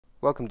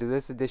Welcome to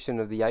this edition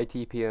of the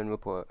ITPN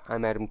Report.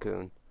 I'm Adam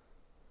Coon.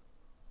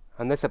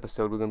 On this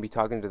episode, we're going to be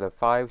talking to the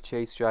 5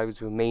 chase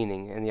drivers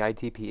remaining in the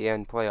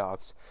ITPN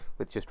playoffs,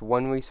 with just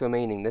one race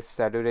remaining this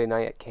Saturday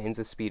night at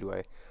Kansas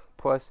Speedway.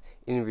 Plus,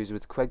 interviews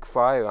with Craig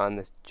Freier on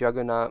the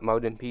Juggernaut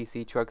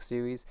MardonPC Truck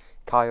Series,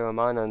 Kyle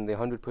Ammon on the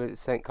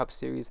 100% Cup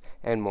Series,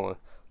 and more.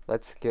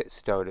 Let's get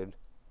started.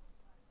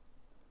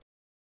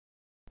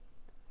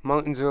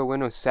 Martinsville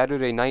winner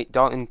Saturday night,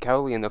 Dalton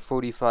Kelley in the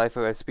 45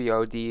 for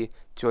SBRD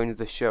joins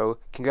the show.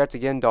 Congrats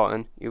again,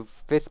 Dalton. You're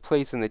 5th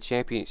place in the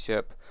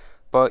championship,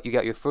 but you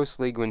got your first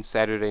league win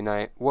Saturday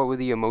night. What were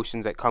the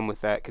emotions that come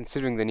with that,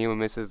 considering the near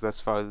misses thus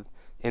far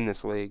in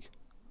this league?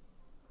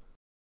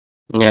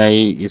 Yeah,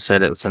 you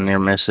said it with the near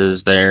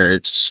misses there.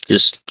 It's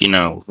just,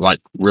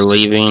 like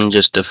relieving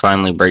just to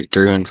finally break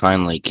through and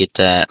finally get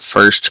that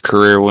first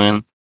career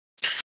win.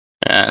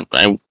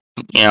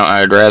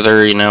 I'd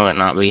rather, it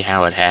not be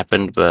how it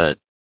happened, but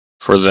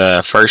for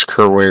the first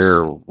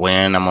career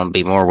win, I'm going to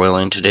be more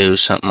willing to do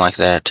something like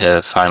that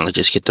to finally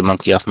just get the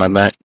monkey off my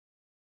back.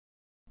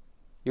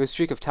 Your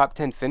streak of top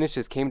 10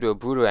 finishes came to a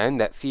brutal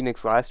end at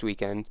Phoenix last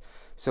weekend.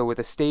 So with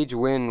a stage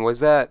win, was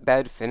that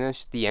bad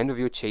finish the end of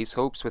your chase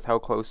hopes with how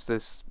close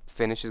this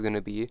finish is going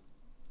to be?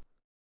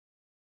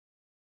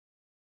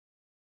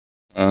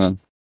 Um,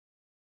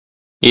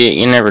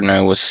 you never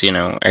know with,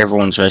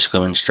 everyone's basically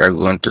been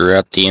struggling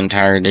throughout the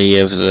entirety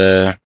of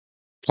the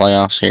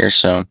playoffs here,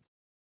 so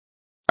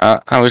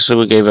obviously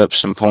we gave up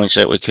some points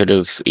that we could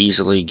have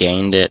easily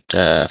gained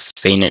at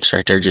Phoenix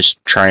right there,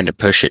 just trying to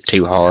push it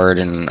too hard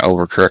and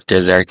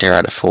overcorrected right there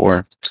out of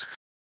 4.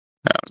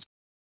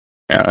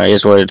 It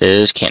is what it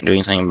is, can't do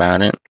anything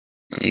about it.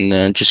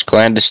 And just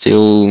glad to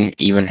still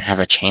even have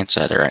a chance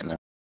at it right now.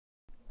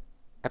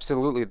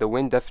 Absolutely, the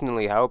win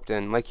definitely helped,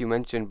 and like you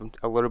mentioned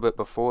a little bit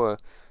before,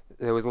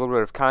 there was a little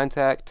bit of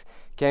contact.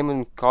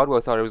 Cameron Caldwell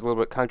thought it was a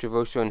little bit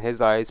controversial in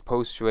his eyes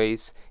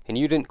post-race, and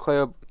you didn't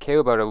care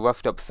about a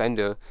roughed-up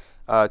fender.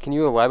 Can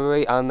you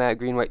elaborate on that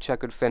green-white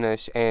checkered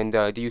finish, and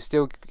do you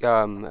still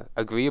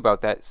agree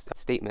about that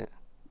statement?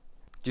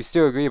 Do you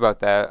still agree about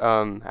that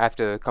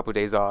after a couple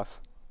days off?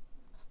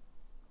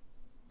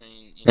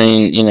 I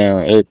mean,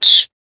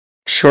 it's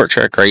short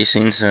track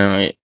racing,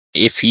 so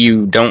if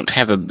you don't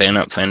have a bent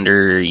up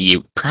fender,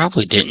 you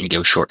probably didn't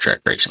go short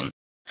track racing.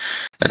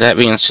 But that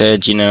being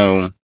said,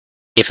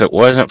 if it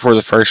wasn't for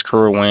the first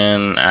career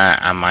win,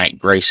 I might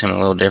race him a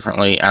little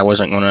differently. I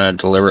wasn't going to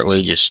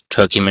deliberately just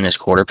tuck him in his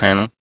quarter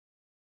panel.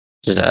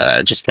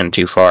 Just been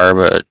too far,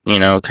 but,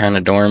 kind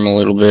of door him a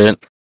little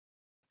bit.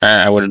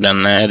 I would have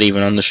done that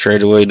even on the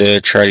straightaway to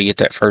try to get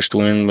that first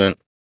win, but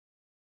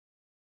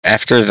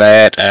after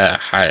that,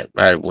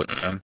 I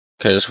wouldn't know.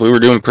 Because we were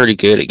doing pretty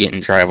good at getting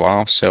drive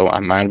off, so I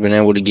might have been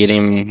able to get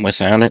him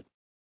without it.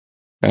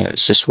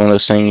 It's just one of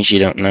those things you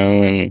don't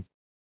know, and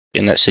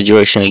in that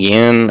situation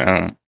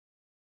again,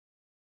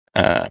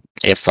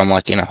 if I'm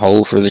like in a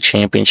hole for the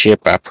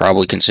championship, I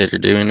probably consider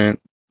doing it.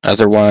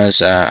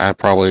 Otherwise, I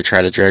probably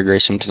try to drag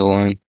race him to the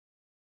line.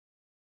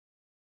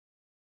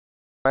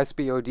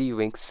 SBOD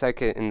ranks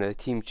 2nd in the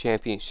team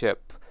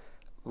championship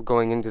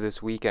going into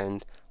this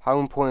weekend. How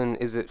important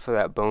is it for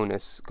that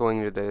bonus going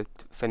into the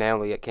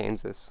finale at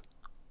Kansas?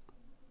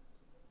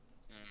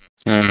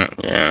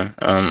 Yeah.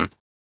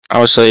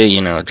 Obviously,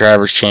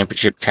 driver's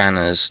championship kind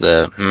of is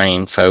the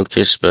main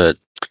focus, but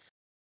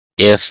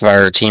if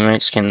our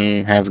teammates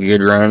can have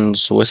good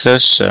runs with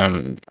us,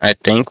 I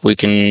think we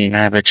can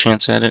have a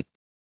chance at it.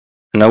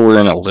 I know we're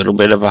in a little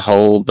bit of a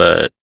hole,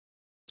 but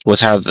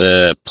with how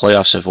the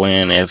playoffs have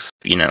went, if,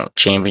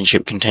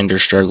 championship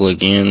contenders struggle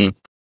again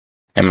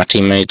and my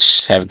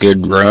teammates have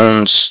good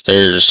runs,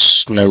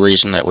 there's no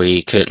reason that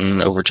we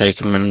couldn't overtake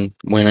them and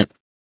win it.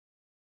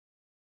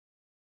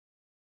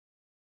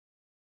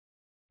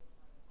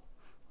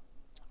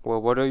 Well,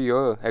 what are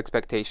your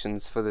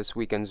expectations for this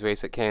weekend's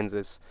race at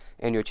Kansas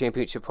and your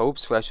championship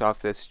hopes fresh off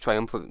this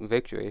triumphant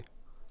victory?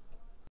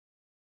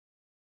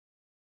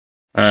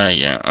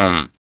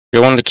 Yeah,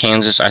 going to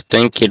Kansas, I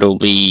think it'll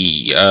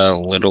be a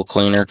little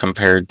cleaner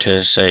compared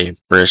to, say,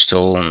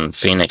 Bristol and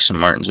Phoenix and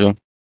Martinsville.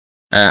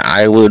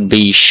 I would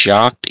be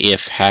shocked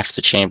if half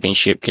the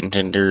championship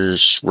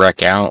contenders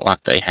wreck out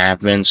like they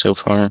have been so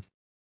far.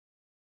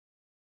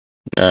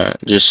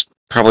 Just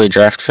probably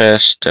Draft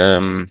Fest.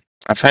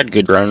 I've had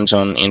good runs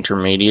on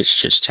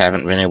intermediates, just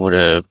haven't been able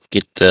to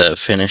get the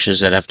finishes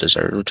that I've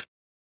deserved.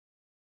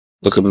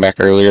 Looking back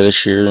earlier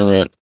this year,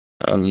 but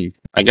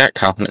I got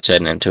confidence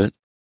heading into it.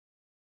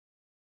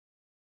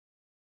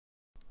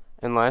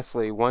 And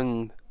lastly,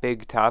 one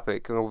big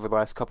topic over the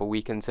last couple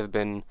weekends have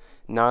been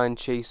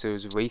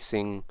non-chasers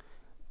racing.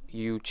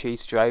 You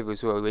chase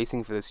drivers who are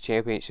racing for this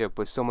championship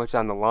with so much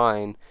on the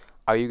line.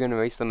 Are you going to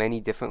race them any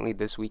differently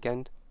this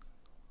weekend?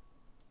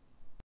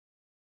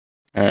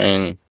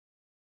 And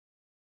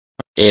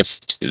if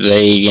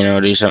they,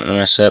 do something to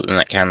mess up, then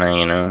that kind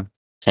of,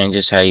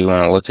 changes how you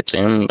want to look at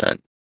them. But,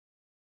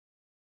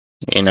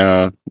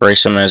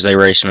 race them as they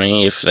race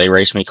me. If they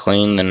race me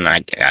clean, then I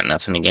got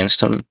nothing against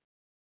them.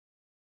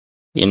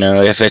 You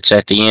know, if it's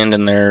at the end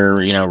and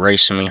they're, you know,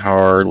 racing me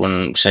hard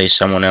when, say,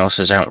 someone else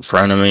is out in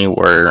front of me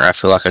where I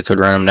feel like I could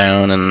run them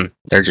down and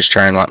they're just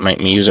trying to, like, make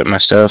me use up my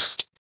stuff,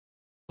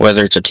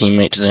 whether it's a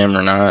teammate to them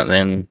or not,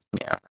 then,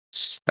 yeah,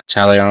 that's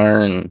how they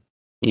are, and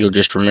you'll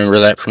just remember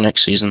that for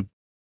next season.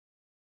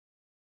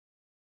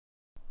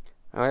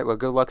 All right, well,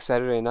 good luck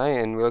Saturday night,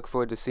 and we look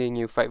forward to seeing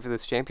you fight for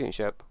this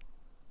championship.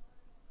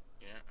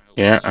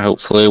 Yeah,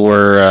 hopefully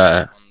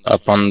we're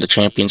up on the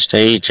champion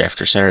stage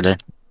after Saturday.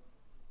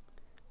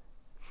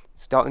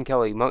 It's Dalton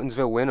Kelley,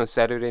 Martinsville win on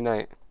Saturday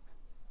night.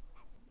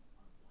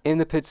 In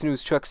the Pits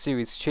News Truck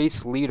Series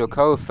Chase leader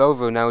Carl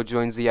Felver now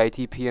joins the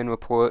ITPN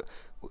Report.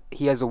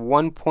 He has a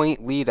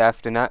 1-point lead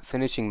after not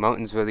finishing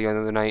Martinsville the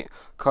other night.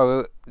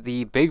 Carl,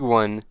 the big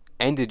one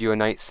ended your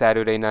night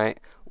Saturday night.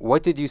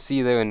 What did you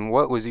see there, and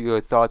what was your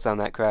thoughts on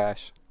that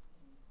crash?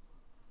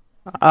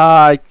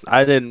 I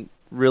didn't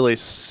really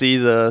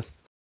see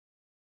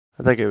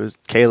I think it was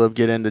Caleb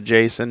get into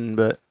Jason,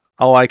 but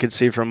all I could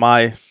see from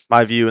my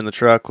view in the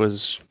truck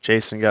was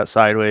Jason got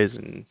sideways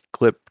and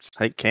clipped. I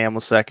think Cam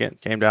was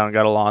second, came down and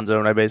got Alonso,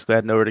 and I basically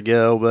had nowhere to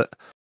go. But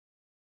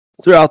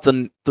throughout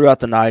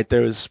the night,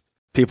 there was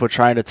people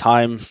trying to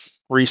time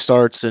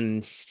restarts,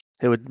 and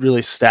it would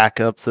really stack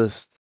up the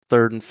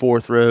third and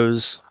fourth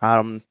rows.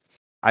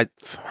 I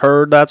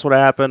heard that's what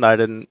happened. I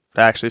didn't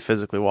actually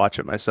physically watch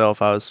it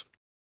myself. I was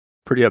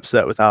pretty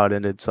upset with how it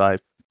ended, so I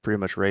pretty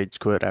much rage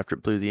quit after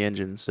it blew the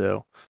engine.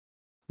 So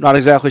not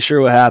exactly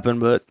sure what happened,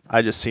 but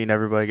I just seen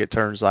everybody get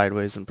turned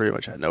sideways and pretty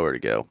much had nowhere to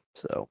go.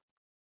 So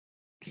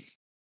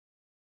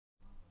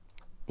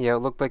yeah, it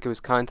looked like it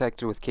was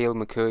contacted with Caleb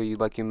McCurry,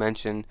 like you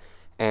mentioned,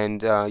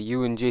 and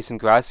you and Jason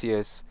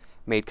Gracias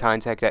made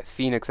contact at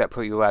Phoenix that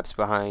put you laps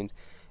behind,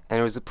 and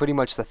it was pretty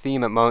much the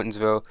theme at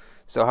Martinsville.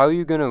 So how are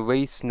you going to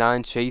race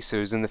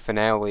non-chasers in the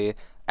finale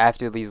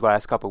after these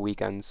last couple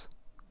weekends?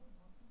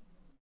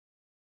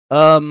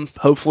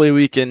 hopefully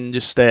we can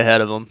just stay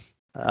ahead of them.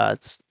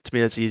 To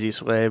me, that's the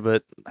easiest way,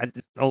 but I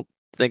don't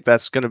think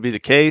that's going to be the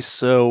case.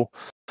 So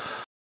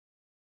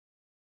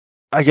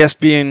I guess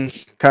being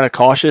kind of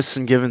cautious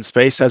and giving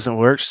space hasn't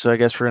worked. So I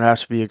guess we're going to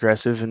have to be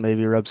aggressive and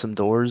maybe rub some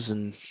doors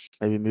and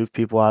maybe move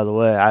people out of the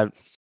way. I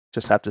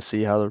just have to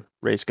see how the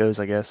race goes,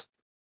 I guess.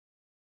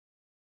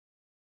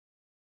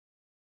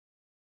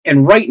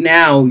 And right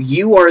now,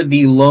 you are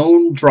the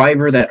lone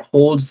driver that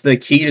holds the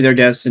key to their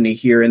destiny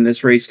here in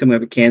this race coming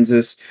up at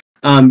Kansas.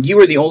 You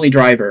are the only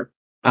driver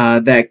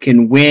that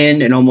can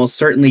win and almost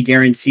certainly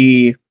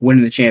guarantee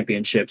winning the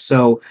championship.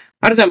 So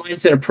how does that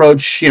mindset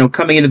approach,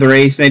 coming into the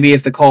race? Maybe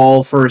if the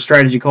call for a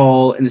strategy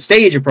call in the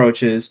stage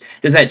approaches,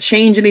 does that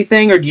change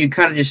anything, or do you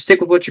kind of just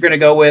stick with what you're going to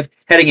go with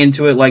heading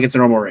into it like it's a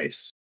normal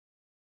race?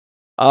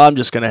 I'm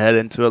just going to head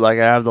into it like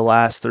I have the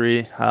last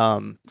three.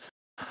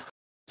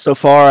 So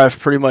far, I've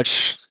pretty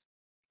much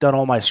done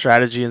all my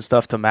strategy and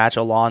stuff to match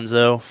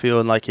Alonso,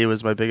 feeling like he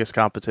was my biggest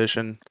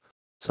competition.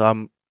 So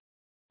I'm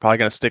probably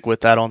going to stick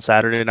with that on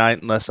Saturday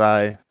night unless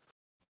I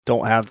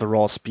don't have the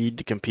raw speed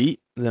to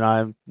compete. Then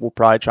I will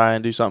probably try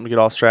and do something to get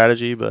off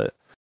strategy. But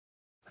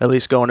at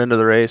least going into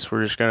the race,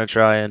 we're just going to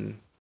try and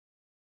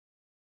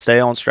stay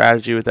on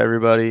strategy with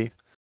everybody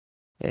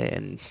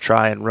and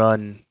try and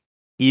run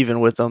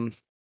even with them.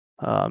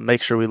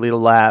 Make sure we lead a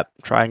lap,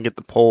 try and get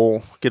the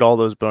pole, get all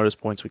those bonus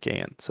points we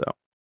can. So.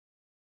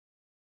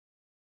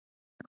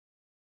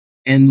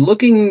 And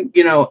looking,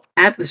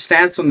 at the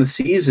stats on the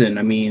season,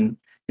 I mean,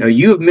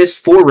 you have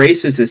missed 4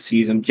 races this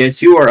season,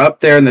 yet you are up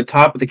there in the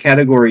top of the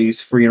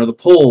categories for, the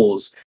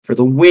poles, for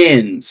the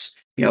wins,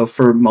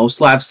 for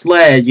most laps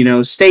led,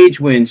 stage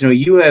wins.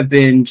 You have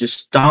been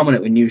just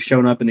dominant when you've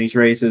shown up in these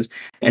races.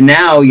 And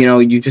now,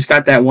 you just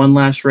got that one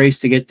last race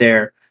to get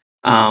there.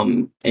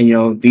 And,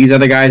 these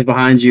other guys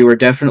behind you are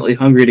definitely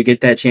hungry to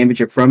get that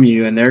championship from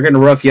you, and they're going to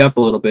rough you up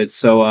a little bit.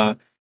 So,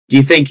 do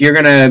you think you're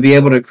going to be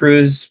able to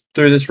cruise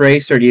through this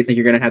race, or do you think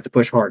you're going to have to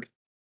push hard?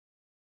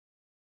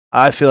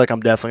 I feel like I'm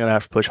definitely going to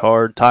have to push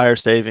hard. Tire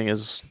saving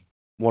is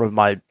one of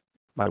my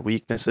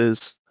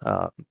weaknesses.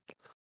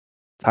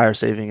 Tire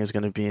saving is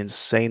going to be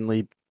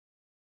insanely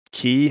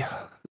key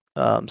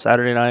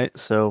Saturday night.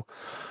 So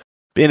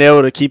being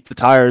able to keep the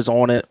tires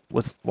on it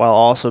while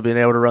also being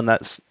able to run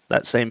that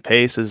same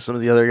pace as some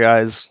of the other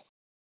guys,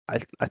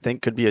 I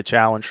think could be a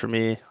challenge for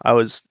me. I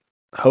was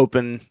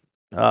hoping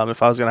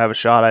if I was going to have a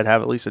shot, I'd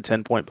have at least a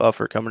 10-point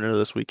buffer coming into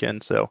this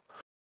weekend. So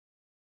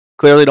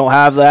clearly don't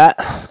have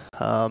that.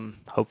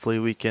 Hopefully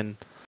we can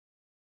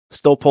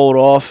still pull it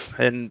off,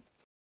 and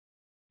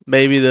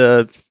maybe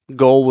the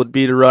goal would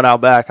be to run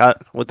out back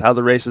with how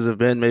the races have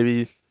been.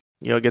 Maybe,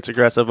 it gets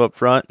aggressive up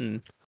front,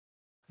 and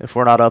if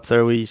we're not up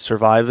there, we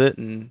survive it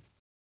and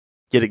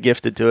get it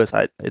gifted to us.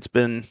 It's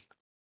been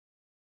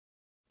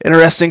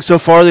interesting so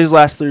far these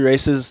last 3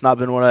 races. It's not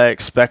been what I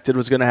expected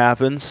was going to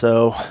happen,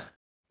 so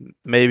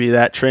maybe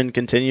that trend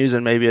continues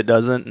and maybe it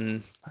doesn't,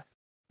 and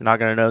you're not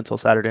going to know until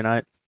Saturday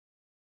night.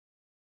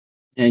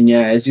 And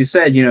yeah, as you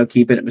said,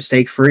 keeping it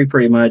mistake-free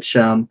pretty much.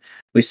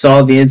 We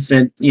saw the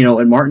incident,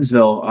 in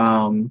Martinsville,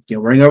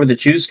 running over the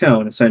choose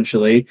cone,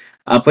 essentially,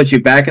 put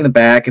you back in the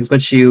back and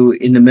put you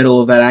in the middle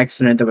of that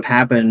accident that would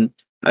happen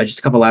just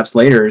a couple laps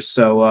later.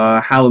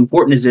 So how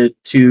important is it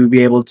to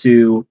be able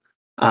to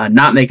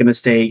not make a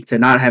mistake, to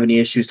not have any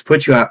issues, to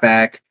put you out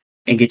back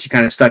and get you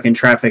kind of stuck in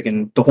traffic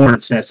and the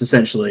hornet's nest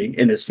essentially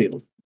in this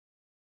field?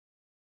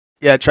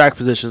 Yeah, track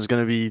position is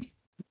going to be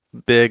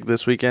big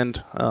this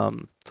weekend.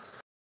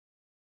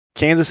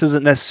 Kansas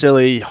isn't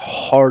necessarily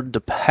hard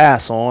to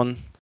pass on,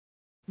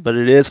 but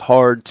it is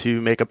hard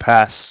to make a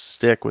pass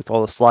stick with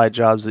all the slide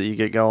jobs that you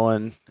get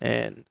going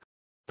and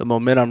the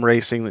momentum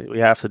racing that we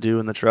have to do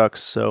in the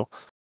trucks. So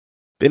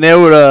being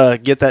able to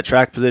get that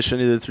track position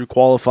either through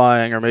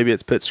qualifying or maybe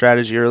it's pit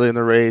strategy early in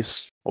the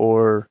race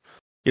or,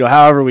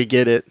 however we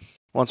get it.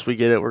 Once we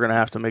get it, we're going to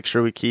have to make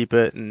sure we keep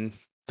it and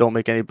don't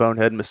make any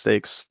bonehead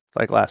mistakes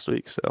like last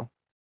week. So.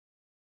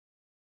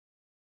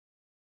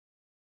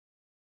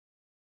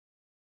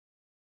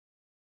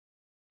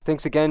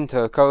 Thanks again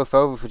to Carl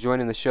Felver for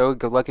joining the show.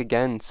 Good luck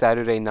again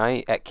Saturday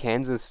night at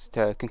Kansas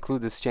to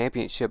conclude this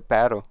championship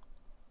battle.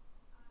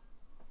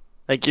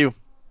 Thank you.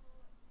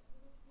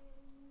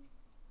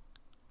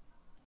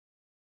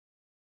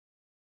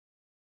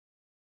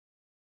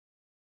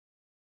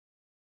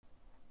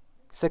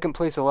 Second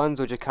place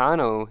Alonso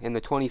Chocano in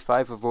the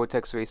 25 for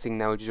Vortex Racing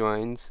now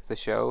joins the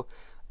show.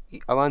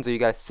 Alonso, you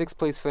got a 6th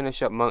place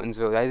finish up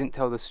Martinsville. That didn't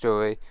tell the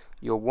story.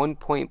 You're 1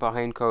 point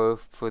behind Carl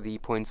for the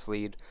points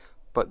lead.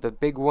 But the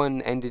big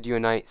one ended your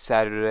night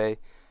Saturday.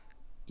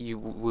 You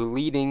were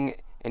leading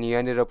and you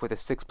ended up with a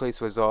 6th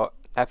place result.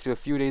 After a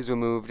few days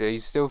removed, are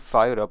you still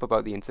fired up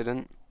about the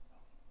incident?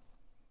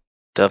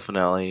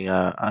 Definitely.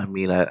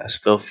 I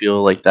still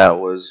feel like that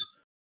was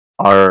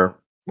our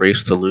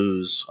race to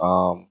lose.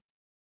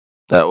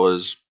 That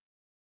was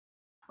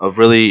a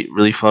really,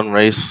 really fun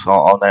race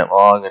all night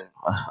long and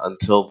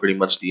until pretty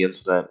much the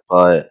incident.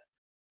 But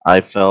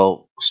I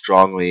felt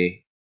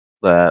strongly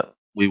that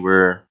we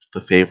were the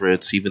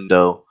favorites, even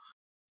though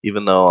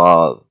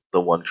the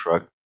one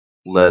truck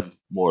led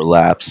more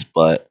laps,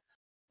 but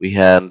we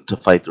had to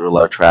fight through a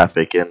lot of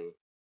traffic and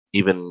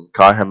even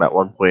caught him at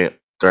one point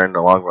during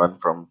the long run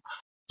from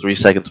 3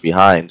 seconds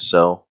behind.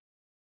 So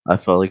I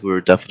felt like we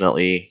were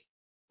definitely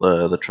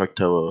the truck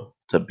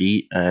to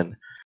beat, and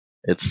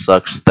it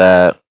sucks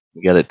that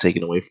we got it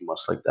taken away from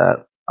us like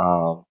that.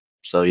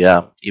 So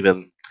yeah,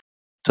 even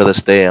to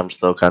this day, I'm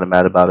still kind of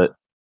mad about it.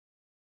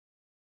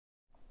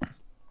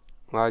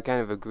 Well, I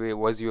kind of agree. It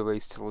was your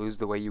race to lose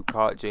the way you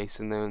caught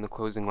Jason there in the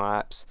closing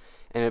laps.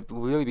 And it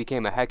really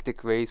became a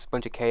hectic race,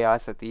 bunch of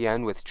chaos at the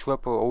end with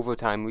triple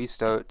overtime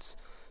restarts.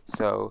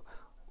 So,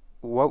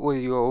 what were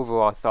your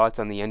overall thoughts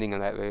on the ending of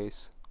that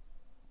race?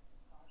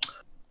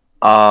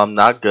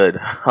 Not good.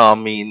 I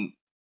mean,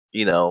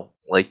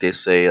 like they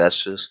say,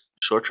 that's just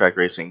short track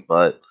racing.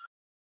 But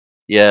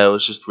yeah, it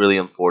was just really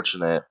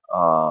unfortunate.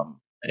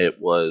 It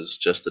was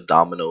just a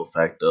domino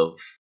effect of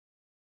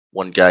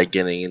one guy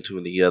getting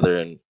into the other,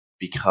 and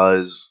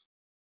because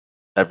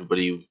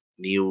everybody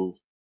knew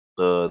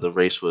the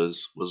race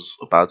was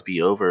about to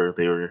be over,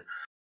 they were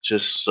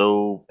just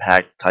so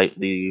packed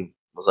tightly. It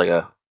was like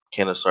a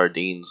can of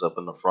sardines up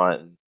in the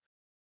front, and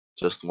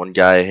just one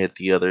guy hit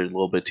the other a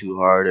little bit too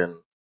hard,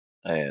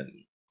 and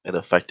it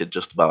affected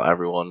just about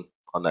everyone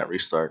on that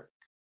restart.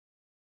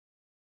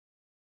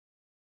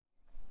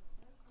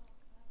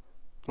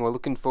 We're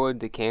looking forward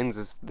to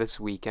Kansas this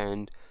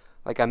weekend.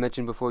 Like I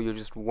mentioned before, you're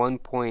just 1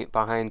 point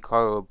behind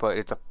Carl, but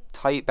it's a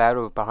tight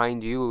battle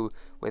behind you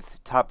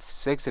with top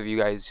 6 of you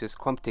guys just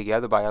clumped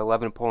together by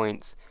 11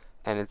 points.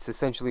 And it's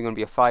essentially going to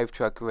be a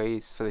 5-truck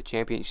race for the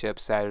championship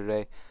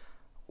Saturday.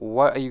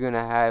 What are you going to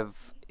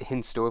have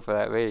in store for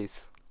that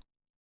race?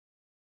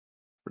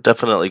 We're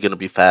definitely going to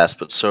be fast,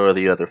 but so are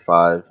the other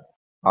 5.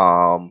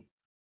 Um,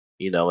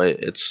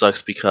 it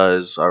sucks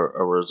because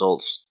our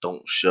results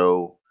don't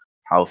show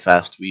how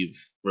fast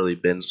we've really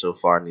been so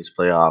far in these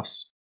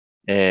playoffs.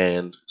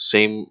 And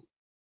same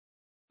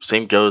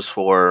goes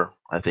for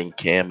I think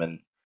Cam and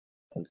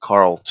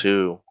Carl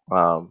too.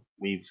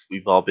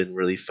 We've all been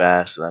really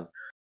fast, and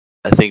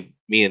I think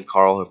me and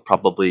Carl have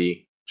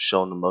probably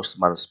shown the most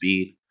amount of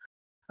speed.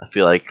 I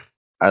feel like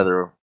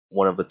either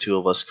one of the two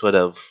of us could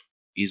have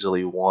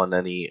easily won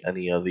any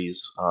of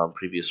these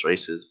previous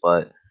races,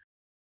 but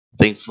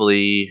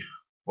thankfully,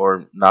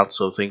 or not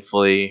so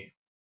thankfully,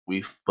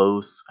 we've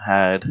both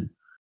had an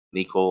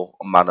equal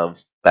amount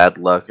of bad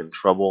luck and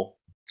trouble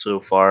so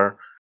far,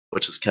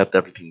 which has kept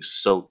everything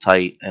so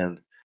tight. And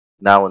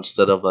now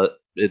instead of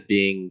it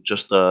being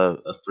just a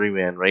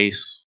 3-man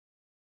race,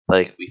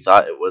 like we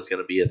thought it was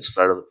going to be at the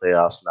start of the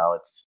playoffs, now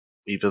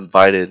we've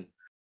invited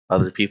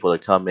other people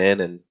to come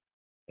in,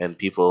 and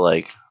people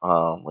like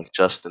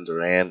Justin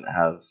Durand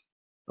have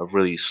a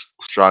really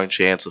strong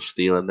chance of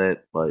stealing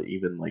it. But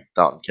even like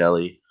Dalton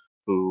Kelley,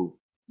 who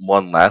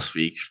won last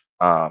week,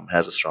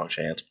 has a strong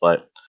chance.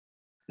 But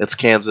it's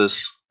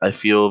Kansas. I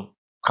feel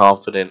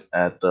confident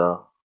at the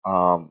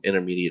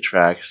intermediate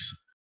tracks.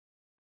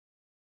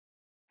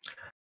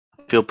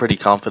 I feel pretty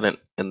confident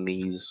in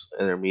these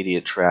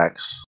intermediate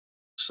tracks.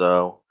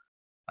 So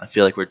I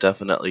feel like we're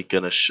definitely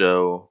going to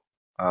show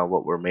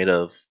what we're made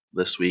of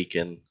this week,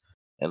 and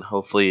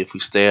hopefully, if we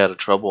stay out of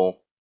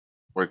trouble,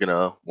 we're going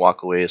to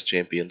walk away as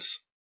champions.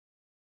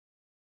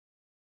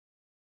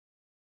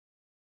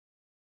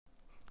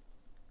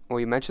 Well,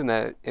 you mentioned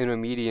that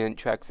intermediate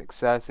track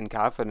success and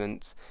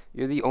confidence.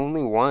 You're the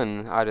only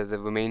one out of the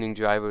remaining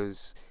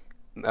drivers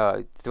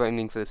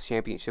threatening for this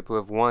championship who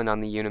have won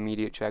on the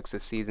intermediate tracks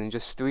this season.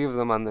 Just 3 of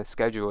them on the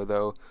schedule,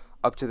 though,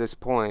 up to this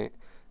point.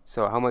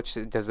 So how much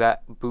does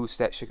that boost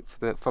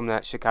from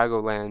that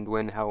Chicagoland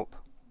win help?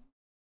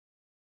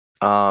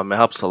 It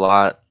helps a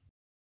lot.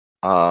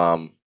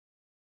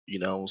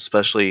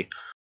 Especially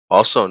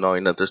also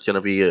knowing that there's going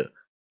to be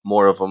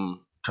more of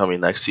them coming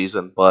next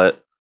season.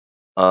 But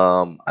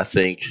I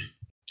think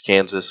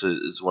Kansas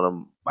is one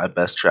of my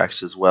best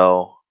tracks as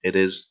well. It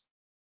is,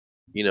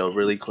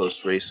 really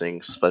close racing,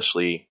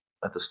 especially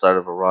at the start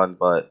of a run.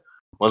 But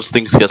once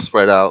things get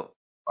spread out,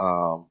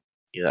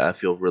 I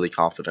feel really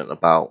confident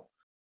about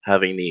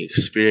having the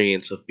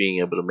experience of being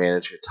able to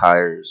manage your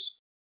tires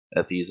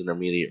at these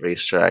intermediate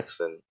racetracks,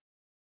 and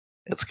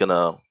it's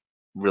gonna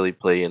really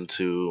play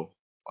into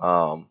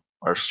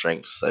our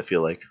strengths, I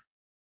feel like.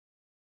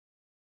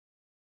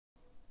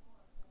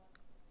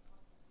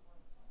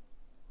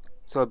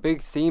 So a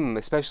big theme,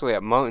 especially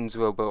at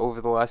Martinsville, but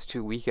over the last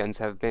 2 weekends,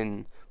 have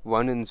been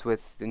run-ins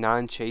with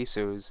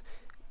non-chasers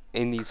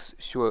in these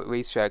short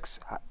racetracks.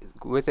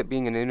 With it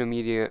being an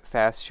intermediate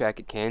fast track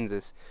at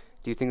Kansas,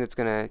 do you think that's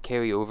going to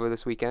carry over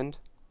this weekend?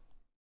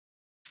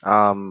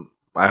 I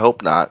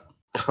hope not.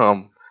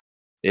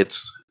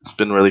 It's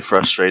been really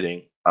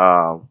frustrating,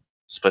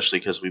 especially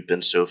because we've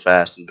been so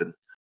fast and been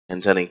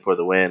contending for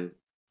the win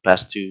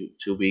past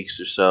two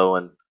weeks or so,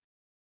 and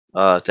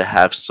to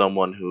have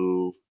someone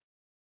who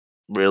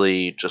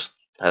really just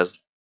has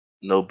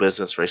no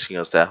business racing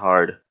us that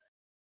hard.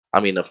 I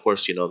mean, of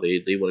course, they want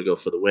to go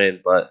for the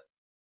win, but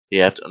they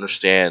have to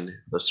understand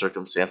the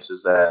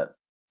circumstances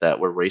that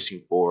we're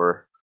racing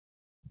for.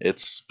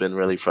 It's been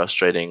really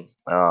frustrating.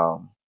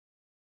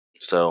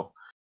 So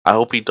I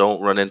hope we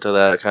don't run into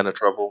that kind of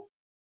trouble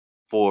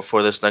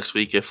for this next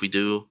week. If we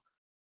do,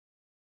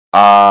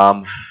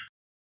 um,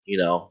 you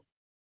know,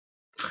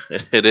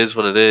 it is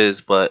what it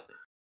is. But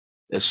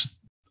it's,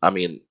 I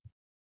mean,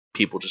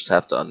 people just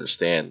have to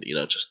understand,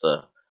 just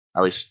to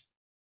at least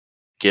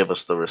give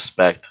us the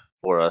respect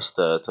for us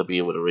to be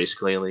able to race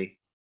cleanly.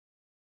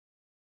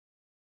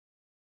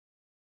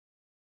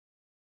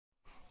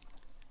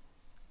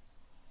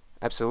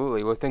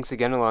 Absolutely. Well, thanks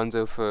again,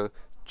 Alonso, for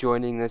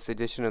joining this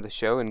edition of the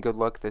show, and good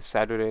luck this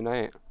Saturday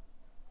night.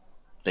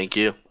 Thank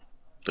you.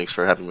 Thanks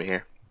for having me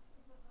here.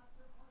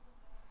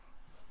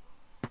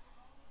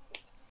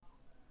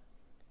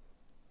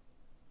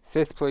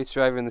 Fifth place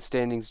driver in the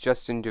standings,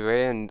 Justin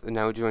Durand,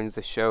 now joins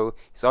the show.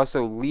 He's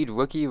also lead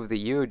Rookie of the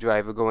Year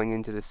driver going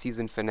into the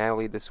season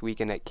finale this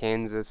weekend at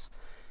Kansas.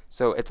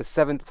 So it's a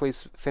 7th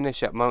place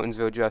finish at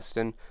Martinsville,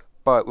 Justin,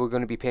 but we're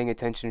going to be paying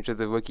attention to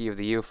the Rookie of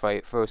the Year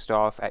fight first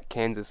off at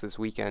Kansas this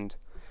weekend.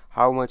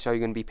 How much are you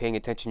going to be paying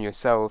attention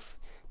yourself,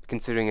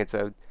 considering it's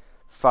a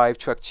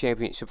 5-truck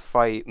championship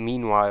fight,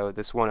 meanwhile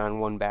this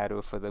one-on-one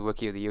battle for the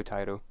Rookie of the Year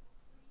title?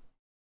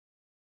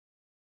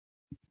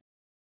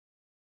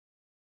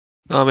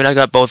 I mean, I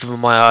got both of them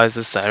in my eyes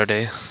this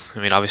Saturday. I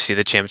mean, obviously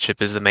the championship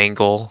is the main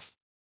goal.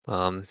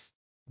 Ended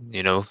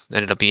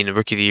up being the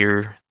Rookie of the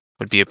Year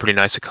would be a pretty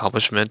nice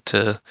accomplishment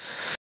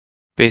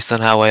based on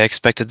how I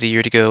expected the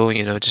year to go.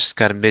 Just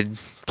kind of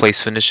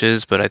mid-place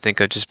finishes, but I think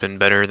I've just been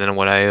better than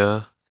what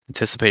I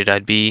anticipated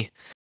I'd be.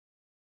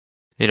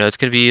 It's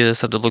going to be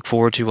something to look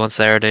forward to on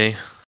Saturday.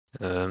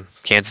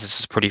 Kansas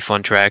is a pretty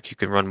fun track. You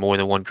can run more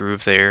than one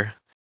groove there,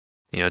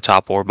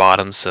 top or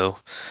bottom, so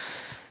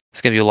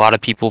it's going to be a lot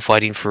of people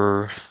fighting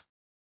for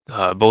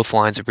both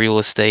lines of real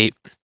estate.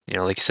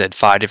 Like you said,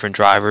 5 different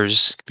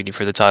drivers competing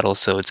for the title,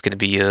 so it's going to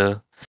be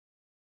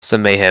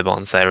some mayhem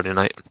on Saturday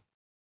night.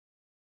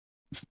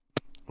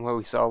 Well,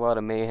 we saw a lot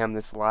of mayhem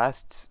this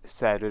last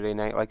Saturday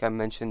night. Like I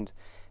mentioned,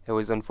 it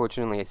was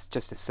unfortunately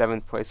just a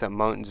 7th place at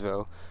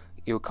Martinsville.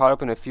 You were caught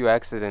up in a few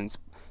accidents.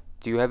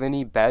 Do you have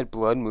any bad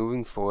blood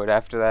moving forward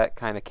after that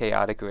kind of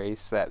chaotic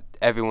race that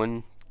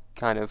everyone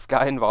kind of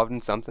got involved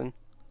in something?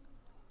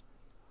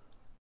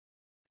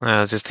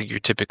 It's just your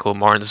typical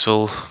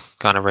Martinsville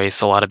kind of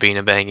race, a lot of being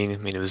and banging. I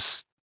mean, it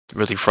was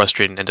really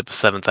frustrating to end up a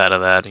 7th out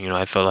of that.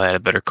 I felt I had a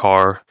better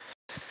car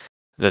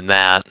than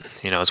that.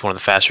 I was one of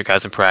the faster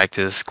guys in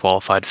practice,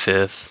 qualified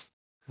 5th.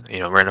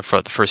 Ran in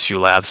front the first few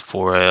laps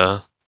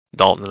before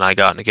Dalton and I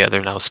got together,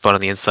 and I was spun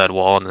on the inside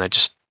wall, and I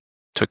just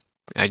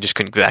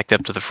couldn't get back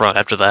up to the front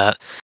after that.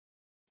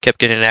 Kept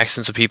getting in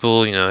accidents with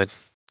people. I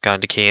got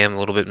into Cam a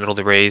little bit middle of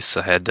the race.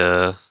 I had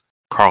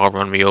Carl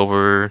run me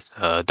over,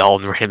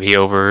 Dalton ran me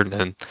over, and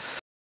then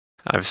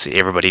obviously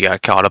everybody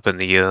got caught up in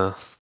the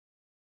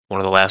one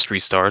of the last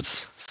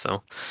restarts.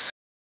 So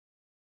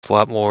it's a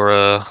lot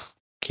more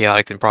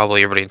chaotic than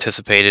probably everybody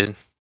anticipated.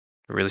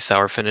 A really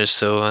sour finish,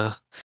 so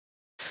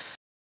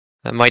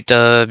I might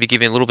be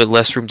giving a little bit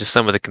less room to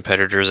some of the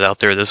competitors out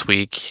there this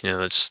week.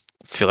 I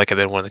feel like I've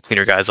been one of the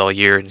cleaner guys all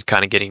year, and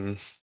kind of getting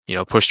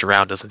pushed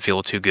around doesn't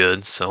feel too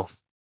good. So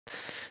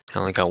I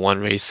only got one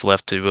race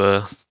left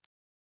to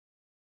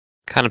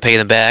kind of pay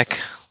them back.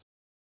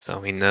 So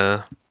I mean,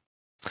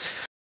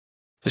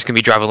 just gonna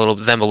be driving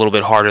them a little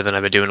bit harder than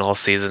I've been doing all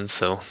season.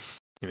 So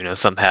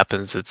something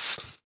happens, it's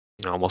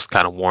almost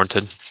kind of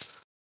warranted.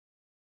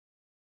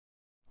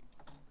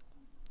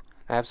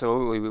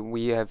 Absolutely.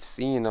 We have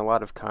seen a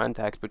lot of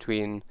contact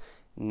between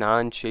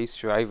non-chase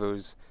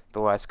drivers the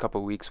last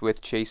couple of weeks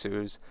with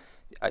chasers.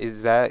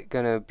 Is that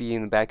going to be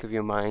in the back of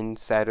your mind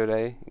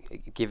Saturday,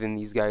 giving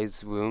these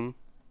guys room?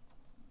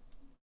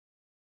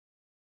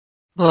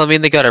 Well, I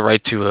mean, they got a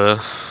right to,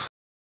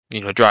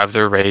 drive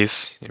their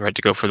race, right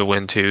to go for the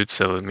win too.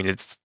 So, I mean,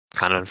 it's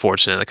kind of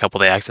unfortunate a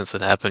couple of the accidents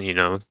that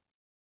happened.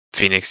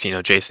 Phoenix,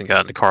 Jason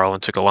got into Carl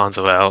and took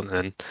Alonso out, and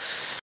then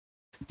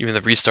even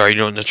the restart,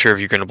 you're not sure if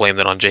you're going to blame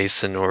that on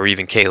Jason or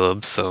even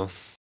Caleb. So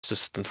it's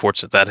just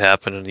unfortunate that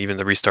happened, and even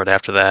the restart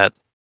after that,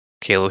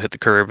 Caleb hit the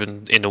curb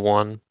and into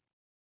one,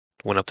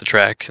 went up the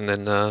track, and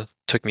then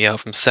took me out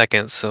from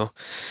second. So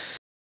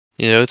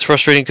it's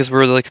frustrating because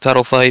we're like a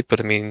title fight, but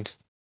I mean,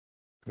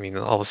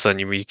 all of a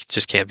sudden we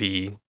just can't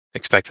be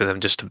expecting them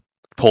just to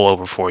pull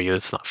over for you.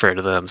 It's not fair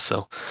to them.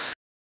 So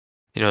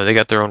they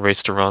got their own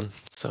race to run.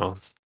 So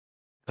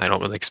I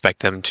don't really expect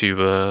them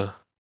to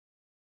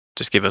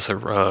just give us a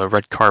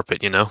red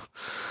carpet.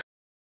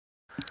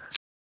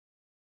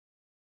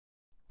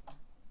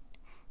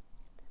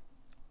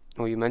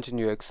 Well, you mentioned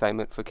your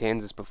excitement for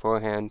Kansas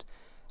beforehand.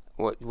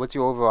 What's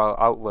your overall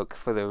outlook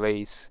for the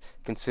race,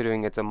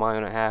 considering it's a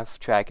 1.5 mile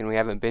track and we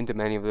haven't been to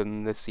many of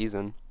them this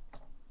season?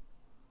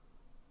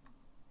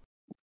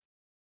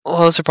 Well,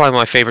 those are probably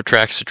my favorite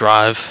tracks to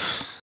drive.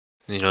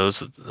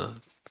 It's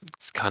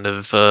kind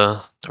of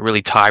a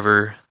really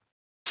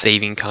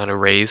timer-saving kind of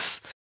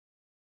race.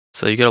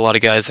 So you get a lot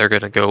of guys that are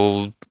going to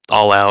go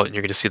all out, and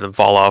you're going to see them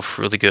fall off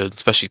really good,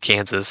 especially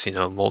Kansas.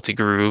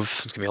 Multi-groove.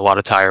 There's going to be a lot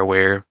of tire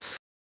wear.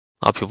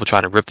 A lot of people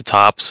trying to rip the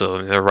top,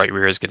 so their right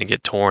rear is going to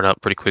get torn up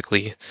pretty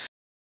quickly.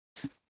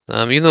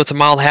 Even though it's a 1.5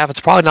 mile, it's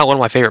probably not one of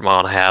my favorite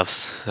 1.5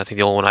 miles. I think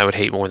the only one I would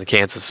hate more than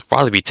Kansas would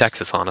probably be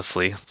Texas,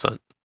 honestly. But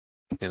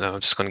I'm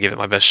just going to give it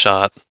my best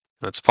shot.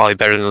 It's probably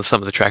better than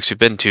some of the tracks we've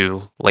been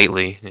to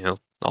lately.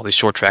 All these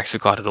short tracks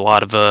have gotten a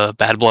lot of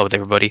bad blood with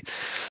everybody.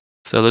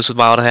 So this was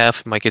 1.5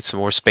 miles. Might get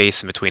some more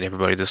space in between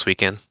everybody this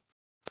weekend.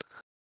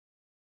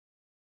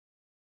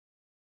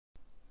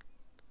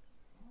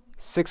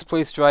 Sixth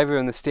place driver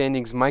in the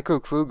standings, Michael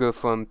Krueger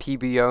from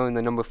PBO in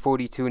the number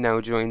 42 now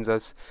joins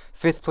us.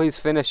 Fifth place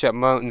finish at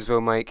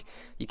Martinsville, Mike.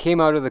 You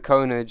came out of the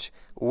carnage.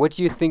 What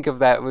do you think of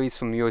that race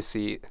from your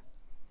seat?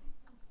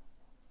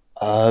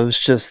 It was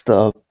just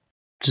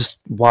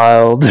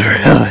wild,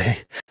 really.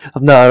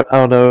 I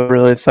don't know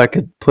really if I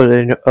could put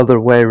it any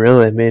other way,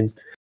 really. I mean,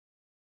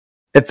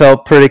 it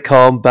felt pretty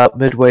calm about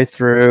midway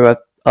through.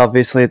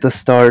 Obviously, at the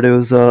start, it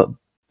was a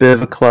bit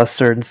of a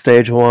cluster in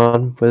stage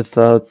one with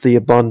the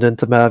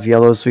abundant amount of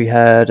yellows we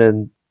had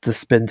and the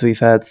spins we've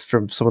had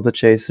from some of the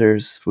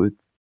chasers, with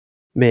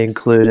me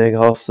including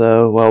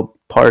also, well,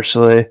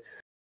 partially.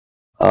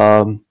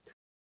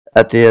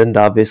 At the end,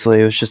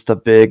 obviously, it was just a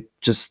big,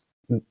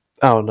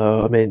 I don't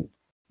know, I mean,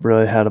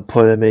 really how to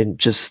put it, I mean,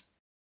 just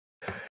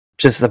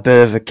a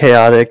bit of a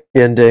chaotic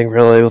ending,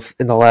 really,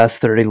 in the last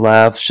 30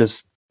 laps,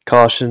 just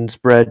cautions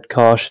bred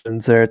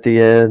cautions there at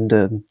the end,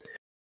 and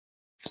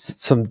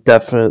some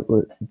definite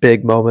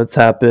big moments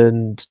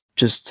happened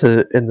just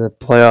in the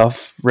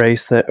playoff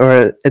race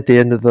or at the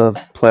end of the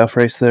playoff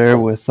race there,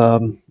 with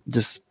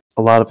just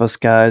a lot of us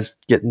guys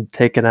getting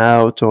taken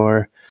out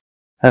or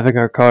having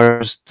our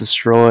cars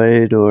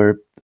destroyed or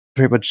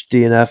pretty much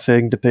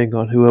DNFing depending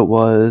on who it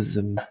was,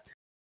 and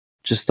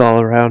just all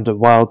around a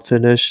wild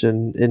finish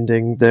and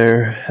ending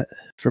there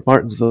for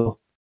Martinsville.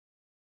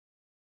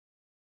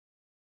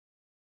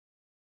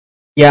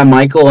 Yeah,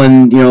 Michael,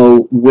 and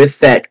with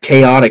that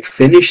chaotic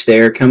finish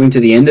there, coming to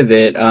the end of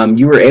it,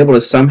 you were able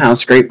to somehow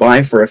scrape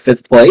by for a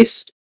 5th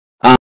place.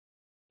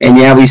 And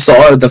yeah, we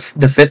saw the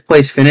 5th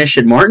place finish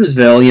at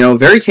Martinsville.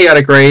 Very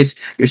chaotic race.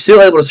 You're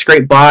still able to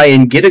scrape by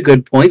and get a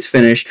good points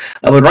finish.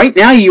 But right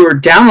now, you are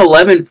down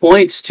 11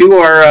 points to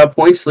our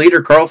points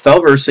leader, Carl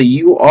Felver. So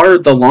you are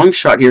the long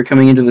shot here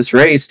coming into this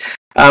race.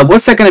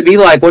 What's that going to be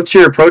like? What's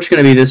your approach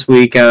going to be this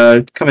week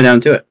coming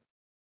down to it?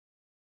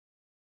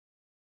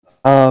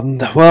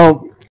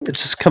 Well,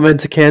 just coming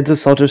to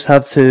Kansas, I'll just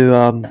have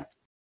to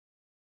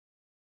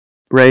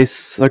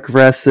race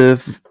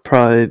aggressive,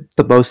 probably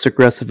the most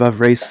aggressive I've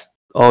raced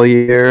all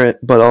year,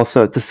 but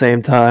also at the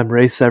same time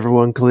race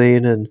everyone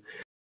clean and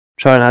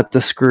try not to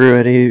screw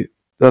any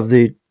of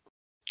the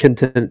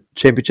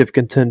championship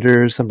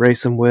contenders I'm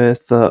racing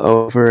with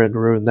over and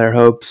ruin their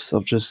hopes.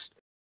 I'll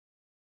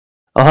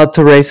have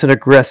to race an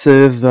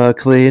aggressive,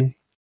 clean,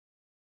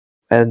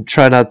 and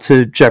try not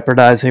to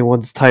jeopardize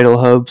anyone's title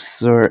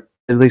hopes, or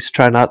at least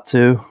try not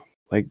to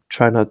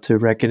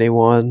wreck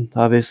anyone,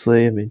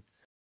 obviously. I mean,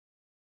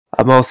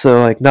 I'm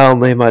also, not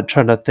only am I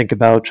trying to think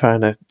about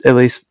trying to, at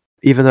least,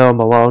 even though I'm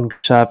a long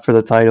shot for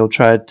the title,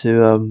 try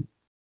to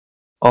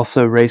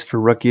also race for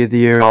Rookie of the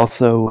Year,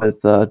 also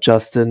with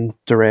Justin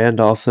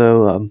Durand,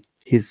 also.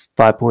 He's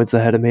 5 points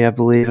ahead of me, I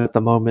believe, at the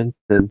moment,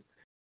 and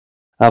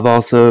I've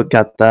also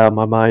got that on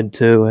my mind,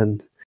 too,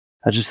 and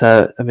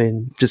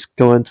just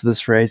go into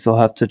this race, I'll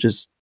have to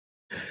just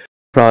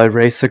probably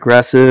race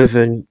aggressive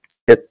and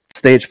get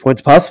stage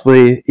points,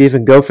 possibly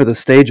even go for the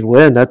stage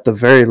win at the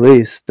very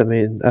least. I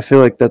mean, I feel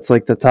like that's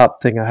like the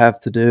top thing I have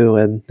to do,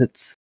 and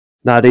it's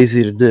not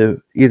easy to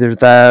do. Either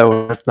that,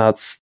 or if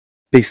not,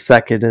 be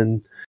second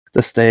in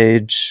the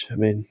stage. I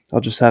mean,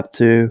 I'll just have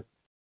to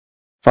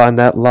find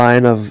that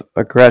line of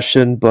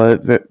aggression,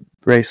 but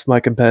race my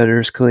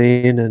competitors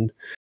clean and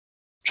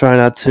try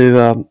not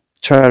to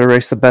try to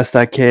race the best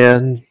I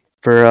can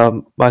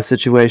for my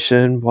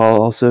situation,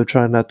 while also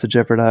trying not to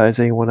jeopardize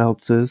anyone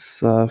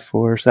else's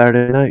for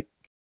Saturday night.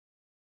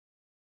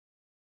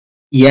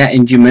 Yeah,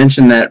 and you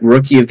mentioned that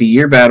Rookie of the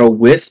Year battle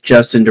with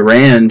Justin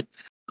Durand.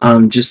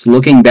 Just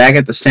looking back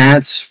at the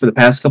stats for the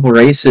past couple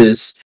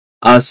races,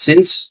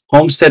 since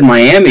Homestead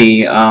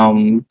Miami,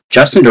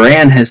 Justin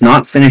Durand has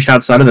not finished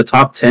outside of the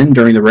top 10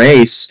 during the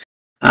race,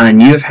 and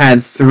you've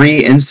had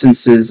 3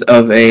 instances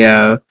of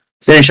a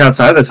finish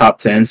outside of the top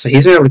 10, so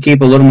he's been able to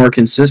keep a little more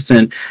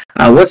consistent.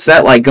 What's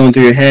that like going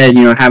through your head,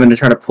 having to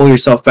try to pull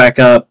yourself back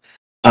up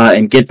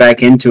and get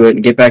back into it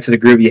and get back to the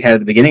groove you had at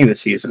the beginning of the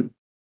season?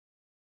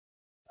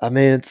 I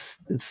mean,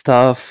 it's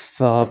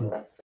tough.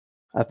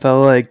 I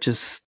felt like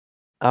just,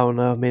 I don't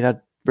know. I mean, I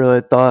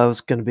really thought I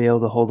was going to be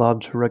able to hold on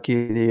to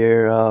Rookie of the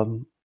Year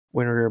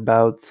winner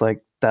bouts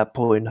like that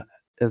point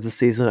of the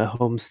season at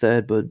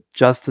Homestead, but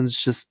Justin's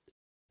just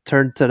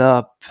turned it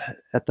up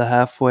at the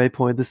halfway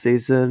point of the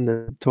season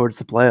and towards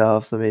the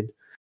playoffs. I mean,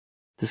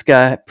 this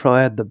guy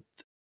probably had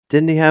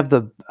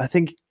I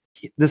think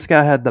this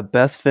guy had the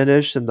best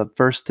finish in the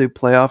first 2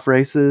 playoff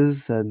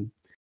races, and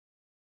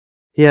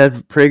he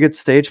had pretty good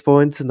stage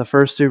points in the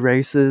first 2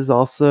 races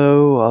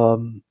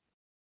also,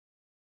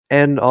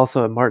 and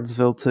also at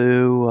Martinsville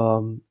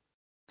too,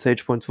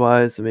 stage points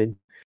wise. I mean,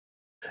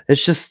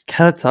 it's just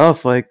kind of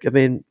tough. Like, I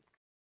mean,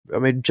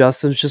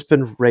 Justin's just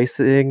been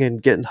racing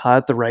and getting hot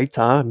at the right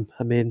time.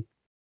 I mean,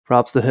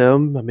 props to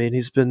him. I mean,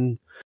 he's been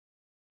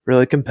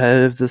really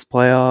competitive this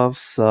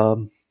playoffs.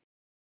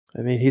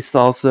 I mean, he's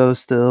also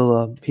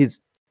still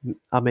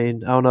I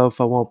mean, I don't know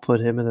if I won't put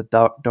him in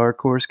the dark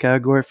horse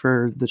category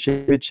for the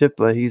championship,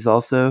 but he's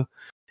also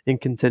in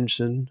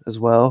contention as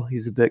well.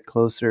 He's a bit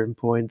closer in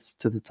points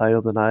to the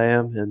title than I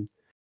am, and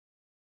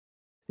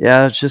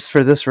yeah, just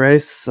for this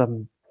race,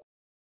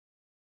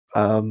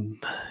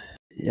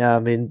 yeah, I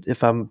mean,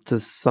 if I'm to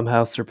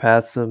somehow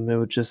surpass him, it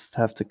would just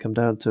have to come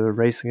down to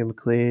racing him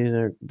clean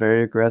or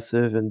very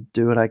aggressive and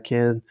do what I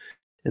can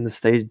in the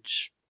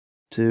stage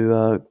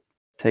to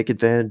take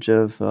advantage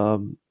of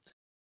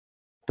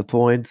the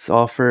points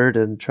offered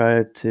and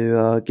try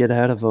to get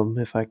ahead of him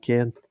if I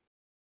can.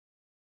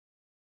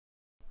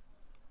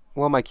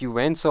 Well, Mike, you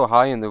ran so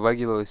high in the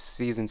regular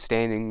season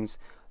standings.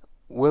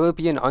 Will it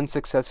be an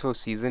unsuccessful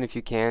season if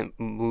you can't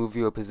move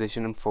your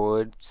position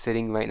forward,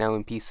 sitting right now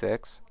in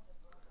P6?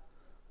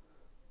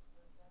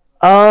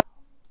 I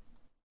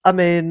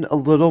mean, a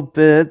little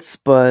bit,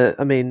 but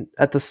I mean,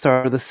 at the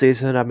start of the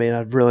season, I mean,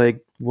 I really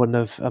wouldn't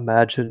have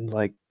imagined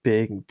like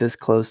being this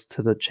close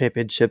to the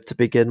championship to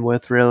begin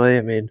with, really.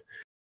 I mean,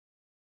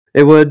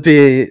 it would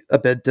be a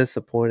bit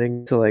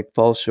disappointing to like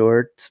fall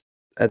short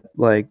at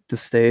like the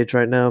stage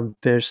right now and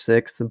finish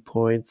 6th in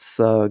points,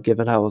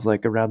 given I was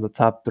like around the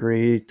top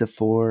 3 to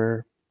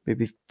 4,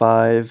 maybe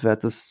 5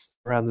 at this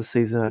around the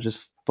season. I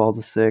just fall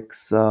to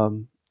 6,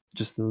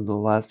 just in the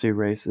last few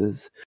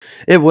races.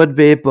 It would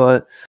be,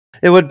 but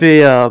it wouldn't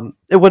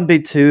be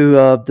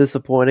too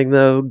disappointing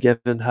though,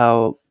 given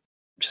how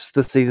just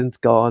the season's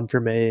gone for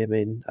me. I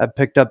mean, I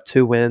picked up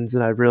 2 wins,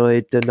 and I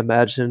really didn't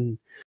imagine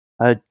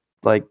I'd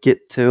like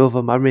get 2 of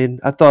them. I mean,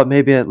 I thought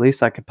maybe at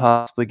least I could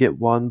possibly get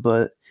 1,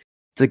 but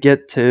to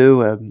get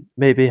 2 and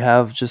maybe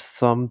have just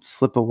some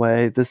slip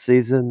away this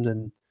season,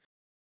 and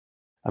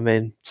I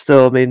mean,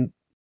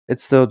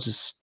 it's still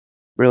just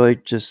really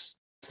just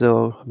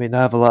still. I mean,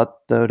 I have a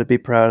lot though to be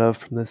proud of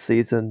from this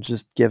season,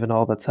 just given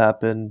all that's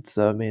happened.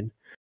 So I mean,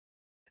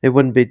 it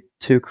wouldn't be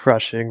too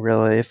crushing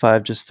really if I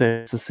just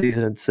finished the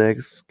season in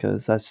 6th,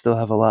 because I still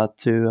have a lot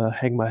to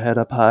hang my head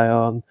up high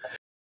on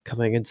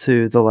coming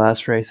into the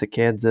last race at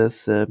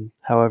Kansas,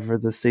 however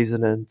the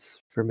season ends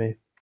for me.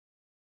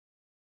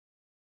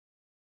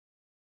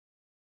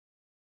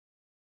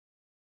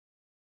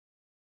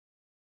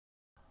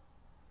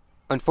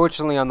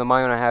 Unfortunately, on the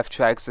mile and a half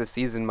tracks this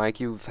season, Mike,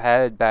 you've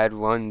had bad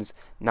runs,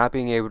 not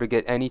being able to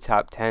get any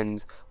top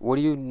 10s. What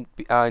do you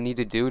need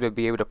to do to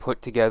be able to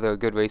put together a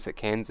good race at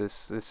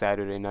Kansas this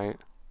Saturday night?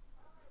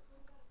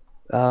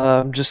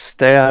 Just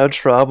stay out of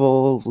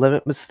trouble,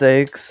 limit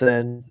mistakes,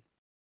 and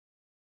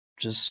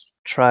just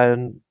try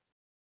and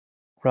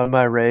run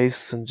my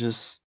race and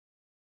just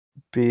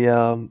be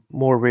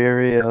more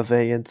wary of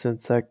any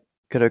incidents that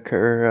could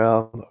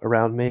occur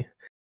around me.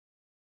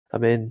 I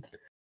mean,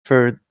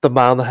 for the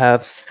mile and a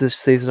half this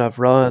season I've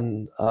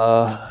run,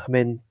 I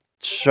mean,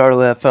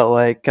 Charlotte, I felt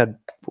like I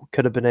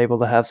could have been able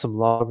to have some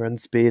long run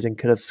speed and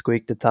could have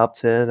squeaked the top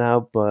 10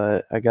 out,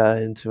 but I got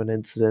into an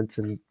incident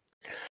and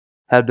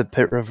had to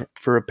pit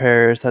for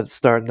repairs, had to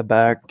start in the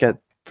back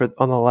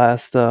on the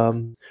last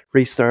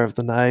restart of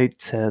the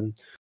night, and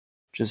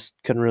just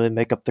couldn't really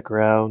make up the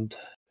ground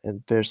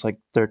and finished like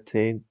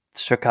 13th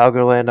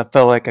Chicagoland, I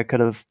felt like I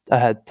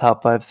had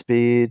top 5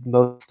 speed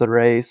most of the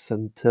race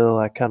until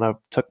I kind of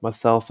took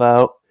myself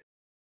out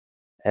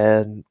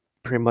and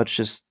pretty much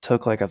just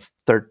took like a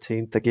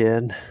 13th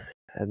again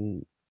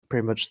and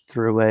pretty much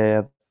threw away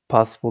a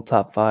possible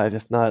top 5,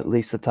 if not at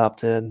least a top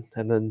 10.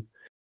 And then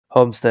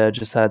Homestead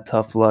just had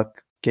tough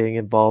luck getting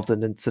involved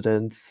in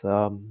incidents.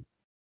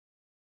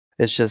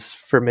 It's just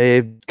for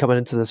me coming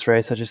into this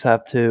race, I just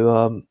have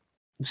to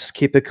just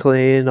keep it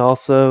clean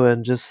also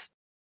and just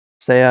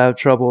say I have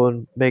trouble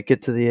and make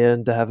it to the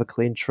end to have a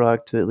clean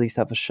truck to at least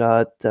have a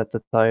shot at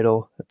the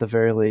title at the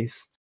very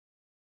least.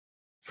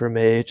 For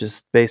me,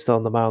 just based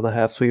on the mile and a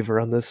half we've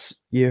run this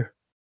year.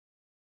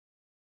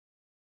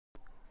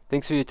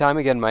 Thanks for your time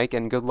again, Mike,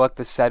 and good luck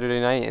this Saturday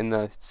night in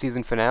the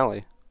season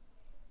finale.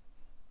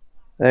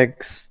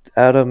 Thanks,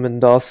 Adam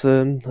and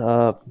Dawson.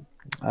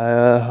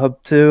 I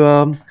hope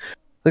to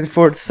looking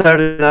forward to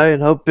Saturday night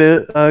and hope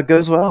it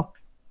goes well.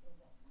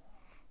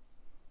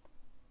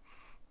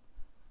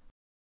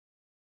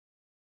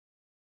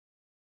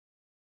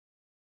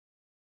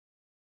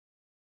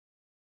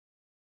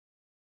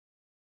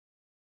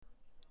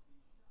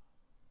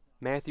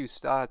 Matthew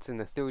Stotts in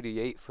the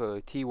 38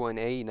 for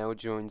T1A now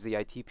joins the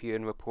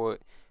ITPN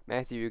Report.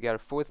 Matthew, you got a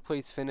 4th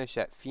place finish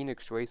at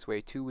Phoenix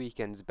Raceway 2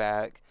 weekends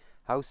back.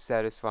 How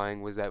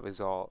satisfying was that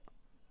result?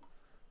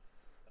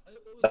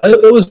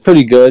 It was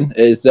pretty good.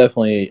 It's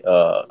definitely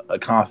a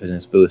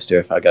confidence booster,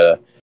 if I gotta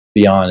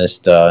be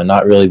honest.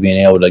 Not really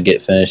being able to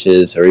get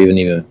finishes or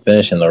even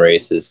finishing the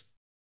races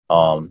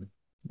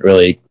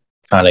really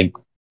kind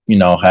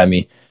of, had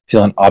me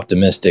feeling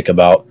optimistic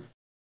about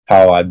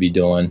how I'd be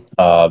doing.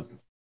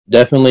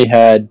 Definitely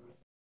had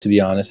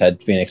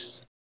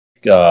Phoenix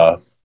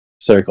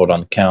circled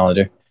on the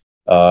calendar.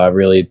 I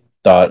really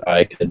thought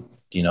I could,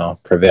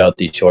 prevail at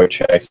these short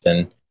tracks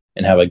and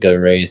have a good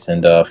race,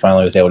 and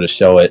finally was able to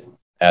show it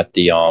at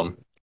the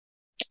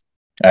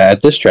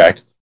at this track,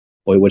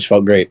 which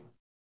felt great.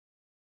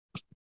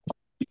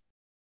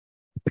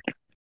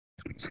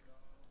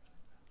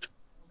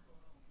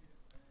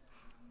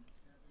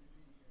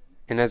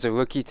 And as a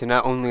rookie to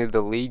not only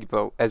the league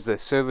but as the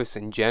service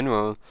in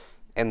general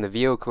and the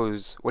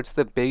vehicles, what's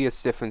the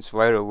biggest difference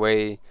right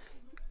away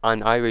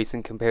on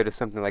iRacing compared to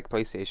something like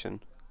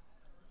PlayStation?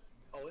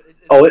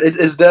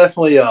 It's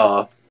definitely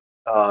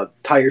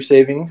tire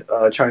saving,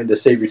 trying to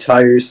save your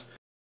tires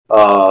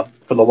for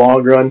the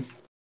long run.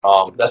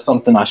 That's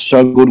something I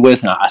struggled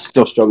with, and I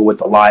still struggle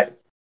with a lot.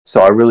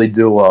 So I really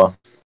do.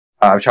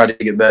 I've tried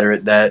to get better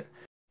at that.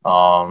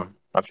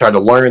 I've tried to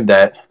learn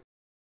that,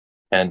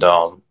 and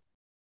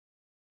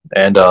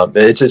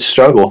it's a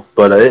struggle,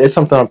 but it's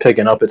something I'm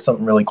picking up. It's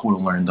something really cool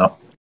to learn, though.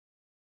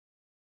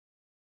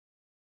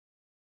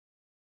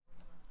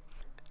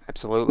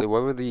 Absolutely.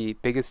 What were the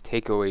biggest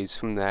takeaways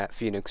from that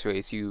Phoenix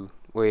race you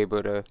were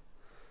able to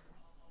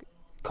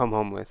come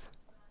home with?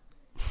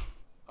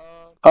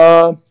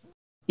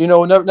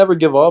 Never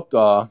give up.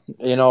 I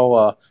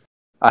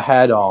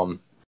had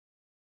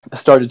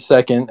started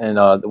second,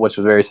 and which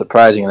was very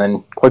surprising, and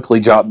then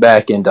quickly dropped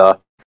back and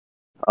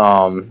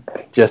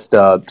just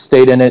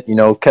stayed in it.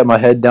 Kept my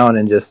head down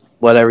and just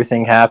let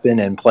everything happen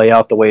and play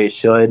out the way it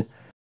should.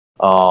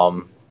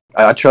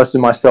 I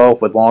trusted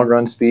myself with long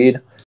run speed,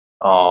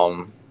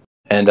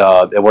 and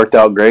it worked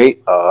out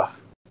great.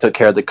 Took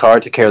care of the car,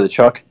 took care of the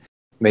truck,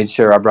 made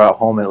sure I brought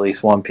home at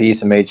least one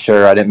piece, and made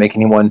sure I didn't make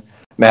anyone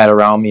mad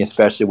around me,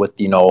 especially with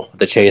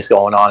the chase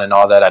going on and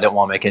all that. I didn't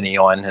want to make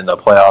anyone in the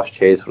playoffs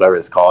chase, whatever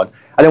it's called.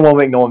 I didn't want to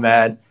make no one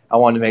mad. I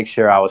wanted to make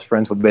sure I was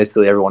friends with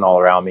basically everyone all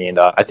around me, and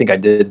I think I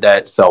did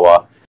that. So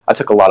I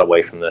took a lot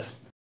away from this.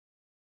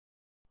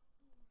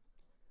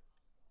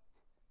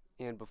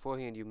 And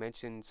beforehand, you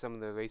mentioned some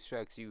of the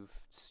racetracks you've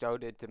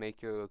started to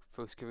make your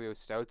first career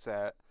starts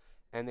at,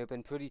 and they've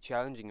been pretty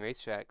challenging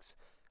racetracks.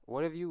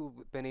 What have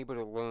you been able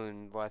to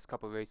learn the last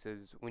couple of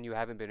races when you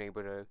haven't been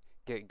able to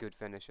get good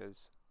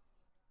finishes?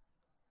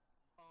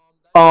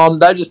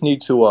 I just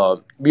need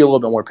to be a little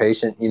bit more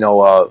patient.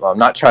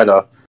 Not try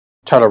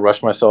to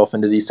rush myself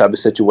into these type of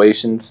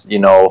situations.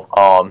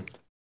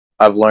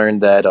 I've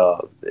learned that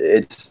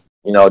it's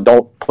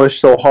don't push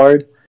so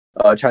hard.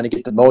 Trying to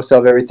get the most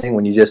out of everything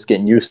when you're just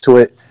getting used to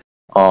it.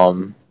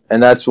 And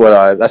that's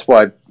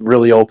why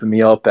really opened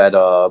me up at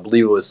I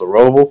believe it was the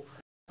Roval.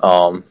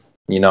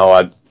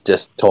 I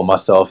just told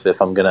myself if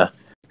I'm gonna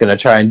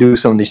try and do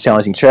some of these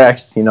challenging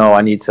tracks,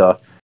 I need to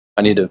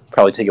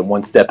probably take it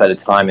one step at a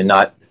time and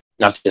not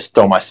just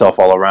throw myself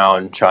all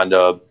around trying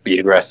to be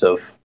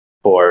aggressive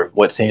for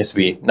what seems to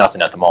be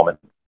nothing at the moment.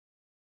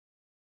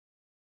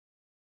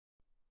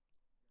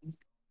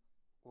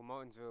 Well,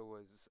 Martinsville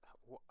was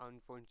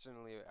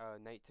unfortunately a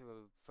night to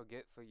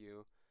forget for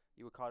you.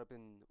 You were caught up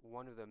in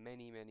one of the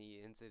many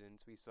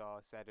incidents we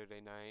saw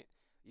Saturday night.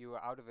 You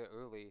were out of it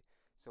early.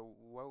 So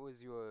what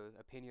was your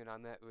opinion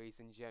on that race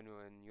in general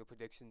and your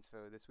predictions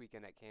for this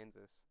weekend at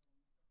Kansas?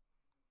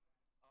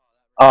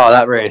 Oh,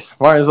 that race.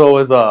 Martinsville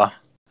was,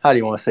 how do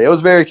you want to say? It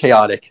was very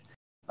chaotic.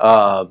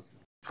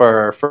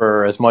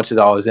 For as much as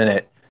I was in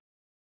it.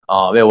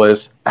 It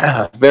was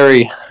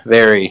very,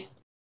 very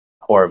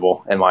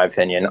horrible in my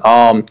opinion.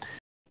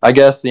 I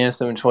guess the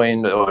incident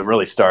between what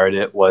really started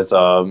it was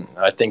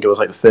I think it was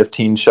like the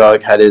 15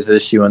 Chuck had his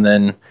issue, and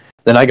then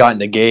I got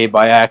into Gabe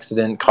by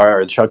accident.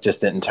 The truck just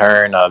didn't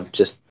turn.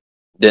 Just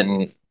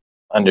didn't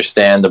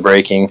understand the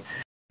braking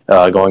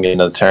going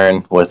into the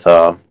turn with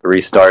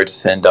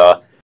restarts, and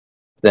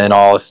then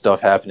all this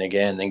stuff happened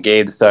again. Then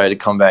Gabe decided to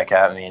come back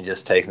at me and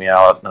just take me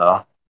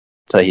out.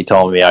 So he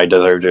told me I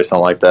deserved it or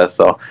something like that.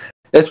 So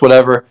it's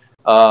whatever.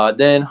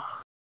 Then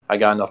I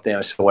got enough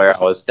damage to where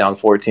I was down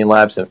 14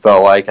 laps and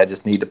felt like I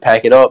just needed to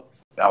pack it up.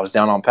 I was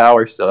down on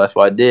power, so that's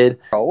what I did.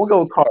 We'll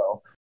go with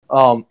Carl.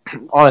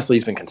 Honestly,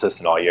 he's been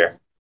consistent all year.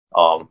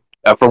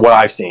 For what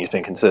I've seen, he's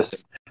been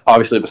consistent.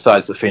 Obviously,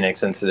 besides the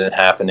Phoenix incident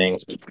happening,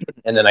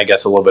 and then I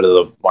guess a little bit of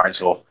the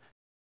Martinsville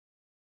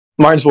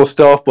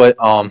stuff, but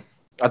I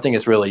think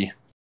it's really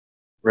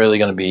going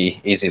to be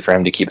easy for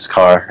him to keep his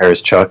car or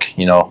his truck,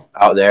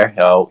 out there.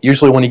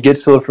 Usually, when he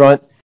gets to the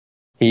front,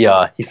 he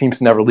seems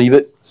to never leave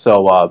it.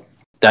 So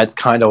that's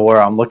kind of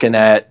where I'm looking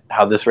at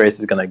how this race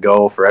is going to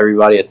go for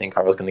everybody. I think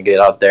Carl's going to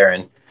get out there,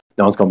 and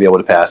no one's going to be able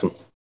to pass him.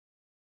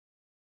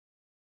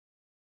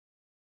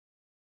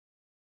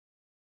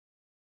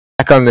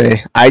 Back on the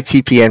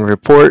ITPN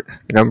report,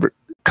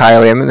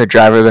 Kyle Ammon, the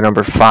driver of the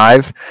number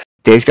 5,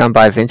 Days Gone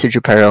By Vintage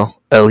Apparel,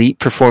 Elite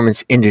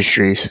Performance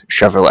Industries,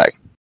 Chevrolet.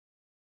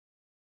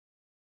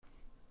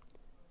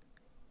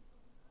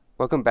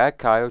 Welcome back,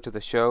 Kyle, to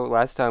the show.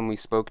 Last time we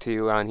spoke to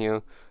you on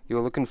here, you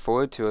were looking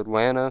forward to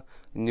Atlanta,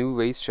 new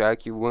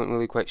racetrack. You weren't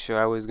really quite sure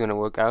how it was going to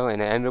work out, and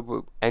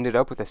it ended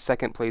up with a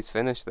second-place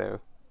finish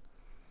there.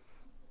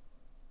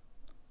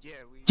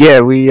 Yeah,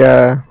 we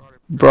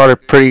brought a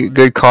pretty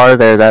good car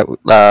there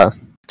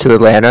to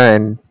Atlanta,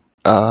 and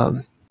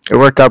it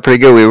worked out pretty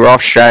good. We were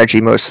off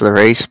strategy most of the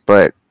race,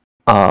 but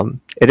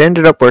it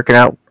ended up working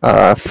out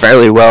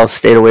fairly well.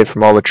 Stayed away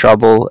from all the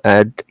trouble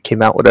and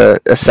came out with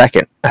a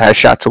second. I had a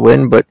shot to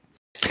win, but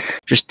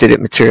just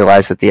didn't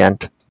materialize at the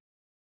end.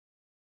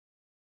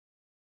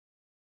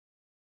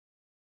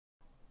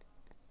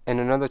 And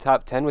another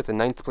top 10 with a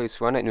 9th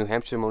place run at New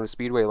Hampshire Motor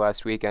Speedway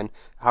last weekend.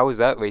 How was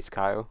that race,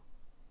 Kyle?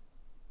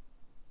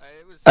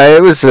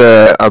 It was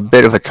a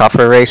bit of a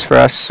tougher race for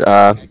us.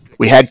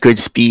 We had good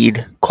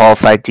speed,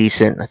 qualified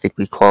decent. I think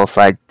we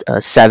qualified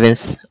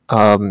 7th. It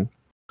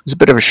was a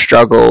bit of a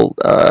struggle.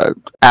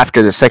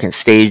 After the second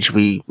stage,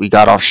 we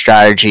got off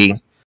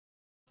strategy,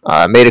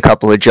 made a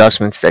couple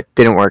adjustments that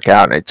didn't work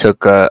out, and it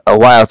took a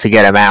while to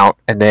get him out.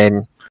 And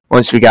then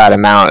once we got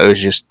him out, it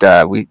was just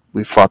we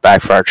fought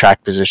back for our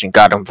track position,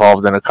 got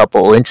involved in a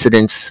couple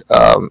incidents,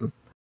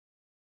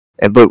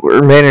 but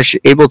we're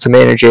able to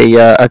manage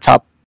a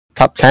top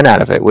 10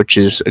 out of it, which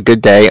is a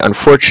good day.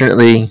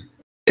 Unfortunately,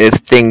 if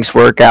things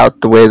work out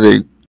the way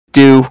they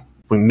do,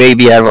 we may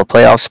be out of a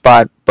playoff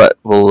spot, but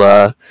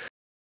we'll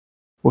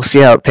see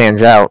how it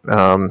pans out.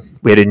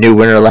 We had a new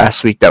winner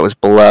last week that was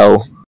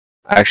below.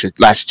 Actually,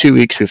 last 2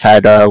 weeks we've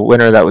had a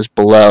winner that was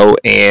below,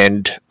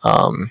 and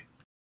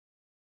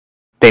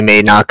they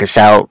may knock us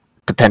out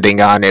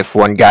depending on if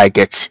one guy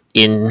gets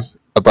in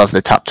above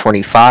the top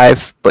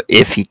 25. But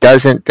if he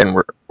doesn't, then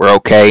we're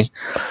okay.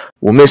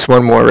 We'll miss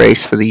one more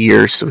race for the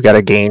year, so we got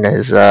to gain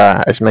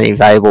as many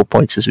valuable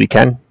points as we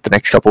can the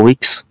next couple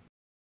weeks.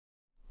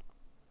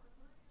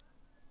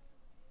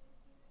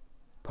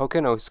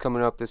 Pocono's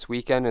coming up this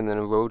weekend, and then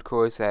a road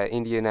course at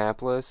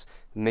Indianapolis,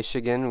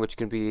 Michigan, which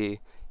can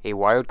be a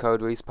wild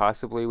card race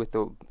possibly with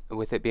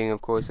it being,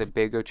 of course, a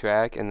bigger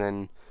track, and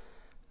then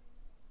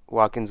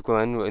Watkins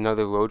Glen,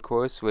 another road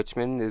course.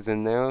 Richmond is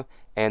in there,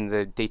 and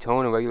the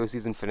Daytona regular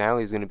season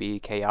finale is going to be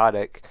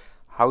chaotic.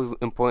 How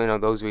important are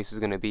those races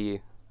going to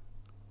be?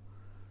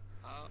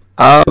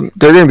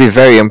 They're going to be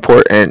very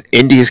important.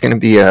 Indy is going to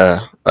be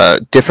a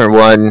different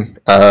one,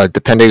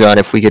 depending on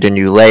if we get a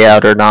new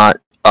layout or not.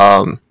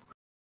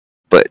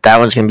 But that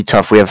one's going to be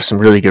tough. We have some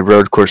really good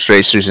road course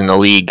racers in the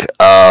league.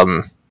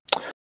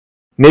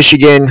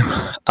 Michigan,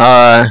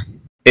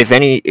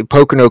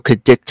 Pocono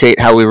could dictate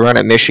how we run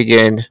at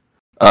Michigan,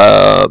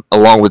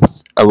 along with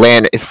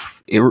Atlanta.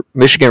 If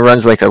Michigan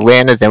runs like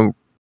Atlanta, then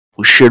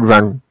we should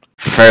run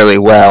fairly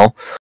well.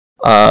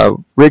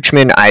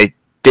 Richmond, I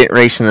didn't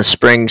race in the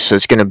spring, so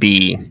I'm going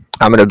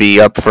to be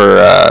up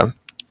for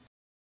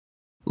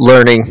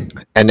learning.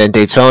 And then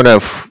Daytona,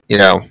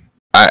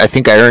 I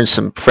think I earned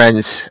some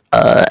friends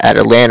at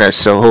Atlanta,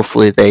 so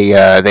hopefully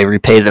they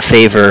repay the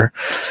favor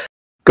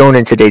going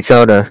into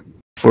Daytona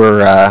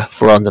for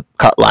on the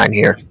cut line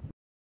here.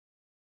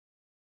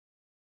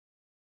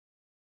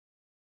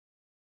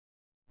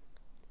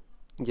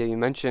 Yeah, you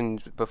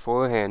mentioned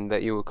beforehand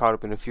that you were caught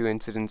up in a few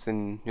incidents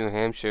in New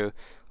Hampshire.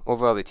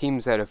 Overall, the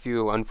team's had a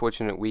few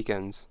unfortunate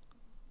weekends.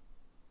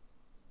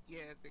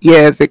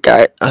 Yeah,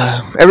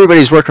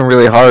 everybody's working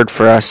really hard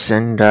for us,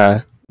 and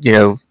one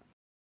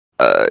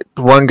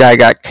guy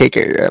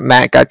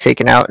Matt got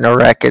taken out in a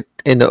wreck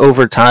in the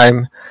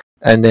overtime,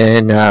 and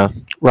then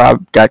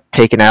Rob got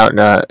taken out in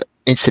an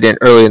incident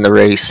early in the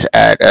race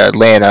at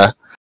Atlanta,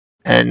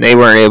 and they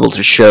weren't able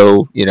to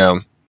show,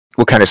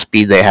 what kind of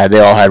speed they had. They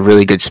all had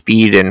really good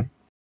speed, and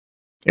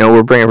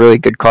we're bringing really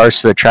good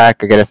cars to the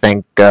track. I got to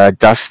thank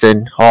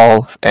Dustin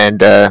Hall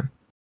and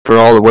for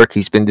all the work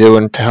he's been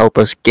doing to help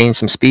us gain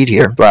some speed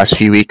here the last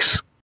few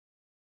weeks.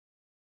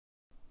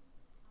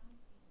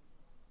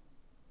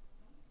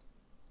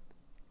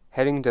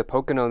 Heading to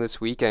Pocono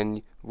this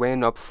weekend,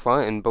 ran up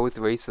front in both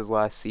races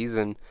last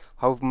season.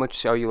 How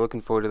much are you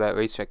looking forward to that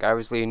racetrack?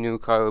 Obviously a new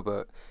car,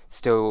 but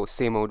still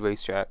same old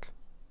racetrack.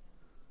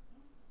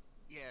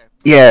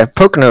 Yeah,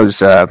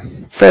 Pocono's a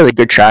fairly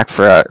good track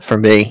for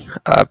me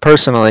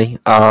personally.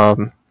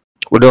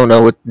 We don't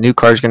know what the new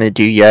car's going to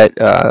do yet.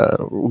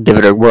 We'll give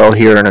it a whirl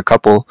here in a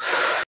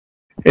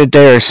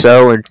day or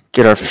so, and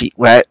get our feet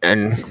wet,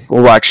 and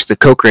we'll watch the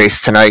Coke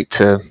race tonight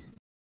to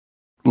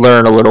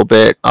learn a little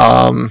bit.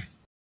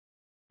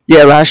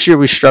 Yeah, last year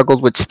we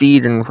struggled with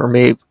speed, and for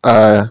me,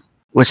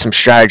 with some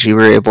strategy,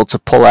 we were able to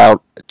pull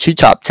out 2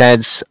 top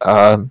 10s,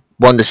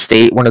 one of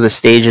the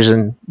stages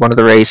in one of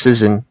the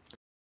races, and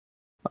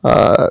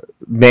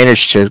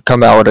managed to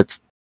come out with a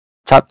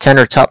top 10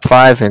 or top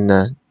 5 in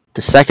the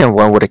second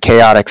one with a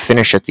chaotic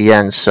finish at the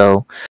end.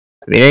 So,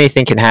 I mean,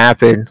 anything can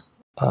happen.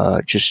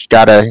 You just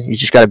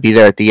gotta be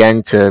there at the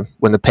end to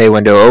when the pay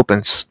window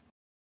opens.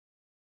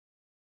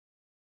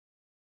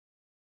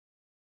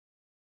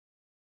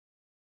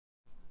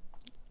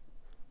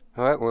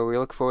 All right, well, we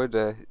look forward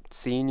to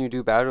seeing you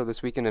do battle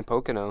this weekend in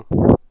Pocono.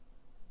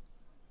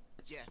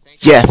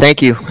 Yeah,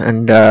 thank you,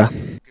 and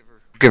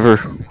give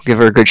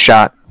her a good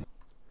shot.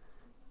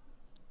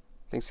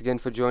 Thanks again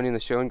for joining the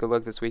show, and good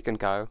luck this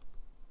weekend, Kyle.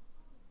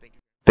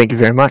 Thank you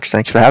very much.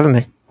 Thanks for having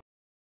me.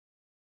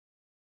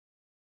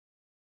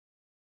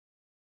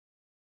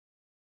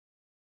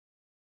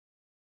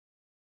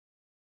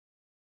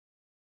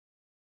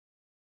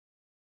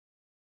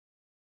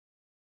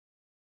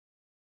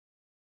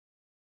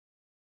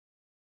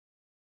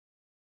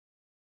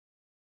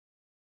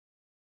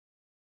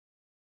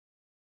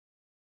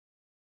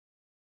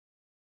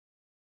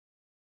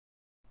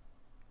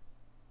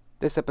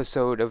 This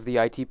episode of the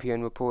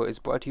ITPN Report is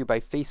brought to you by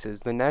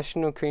FACES, the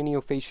National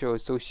Craniofacial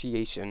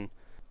Association.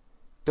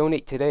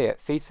 Donate today at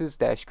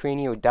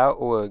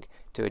faces-cranio.org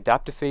to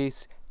adopt a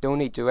face,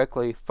 donate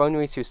directly,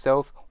 fundraise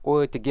yourself,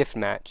 or to gift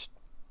match.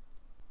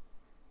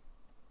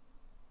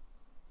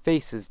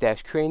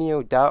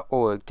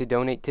 faces-cranio.org to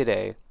donate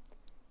today.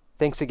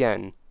 Thanks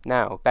again.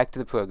 Now, back to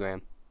the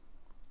program.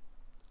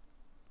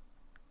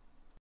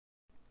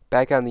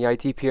 Back on the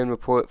ITPN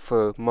Report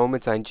for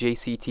moments on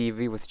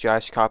JCTV with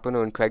Josh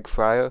Coppernoll and Craig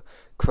Freier.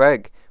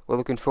 Craig, we're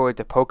looking forward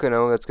to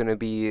Pocono. That's going to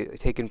be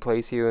taking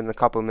place here in a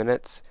couple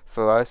minutes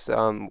for us.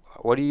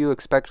 What do you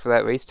expect for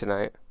that race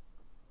tonight?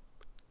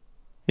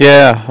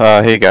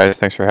 Yeah, hey guys,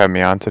 thanks for having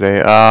me on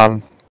today.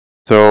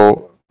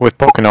 So with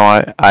Pocono,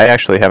 I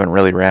actually haven't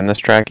really ran this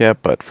track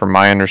yet, but from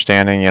my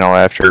understanding,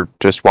 after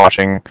just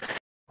watching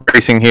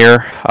racing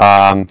here,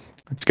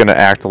 it's going to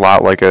act a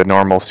lot like a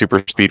normal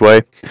super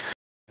speedway.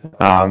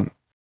 I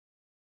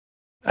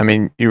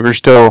mean,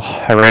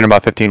 I ran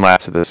about 15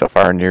 laps of this so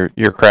far, and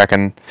you're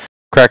cracking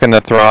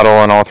the throttle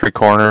on all 3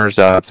 corners,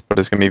 but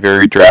it's going to be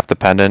very draft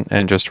dependent,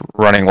 and just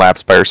running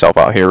laps by yourself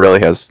out here really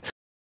has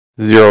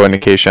zero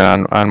indication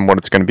on what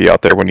it's going to be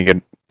out there when you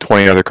get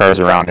 20 other cars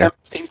around you.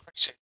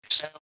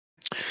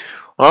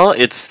 Well,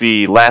 it's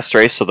the last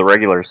race of the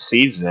regular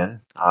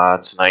season.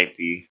 Tonight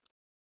the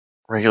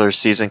regular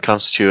season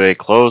comes to a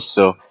close,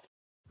 so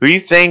who do you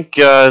think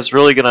is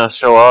really going to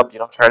show up,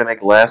 try to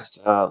make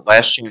last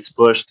chance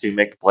push to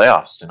make the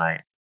playoffs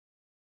tonight?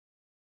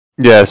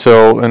 Yeah,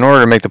 so in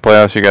order to make the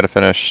playoffs, you got to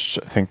finish,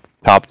 I think,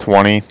 top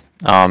 20.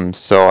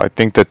 So I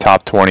think the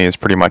top 20 is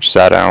pretty much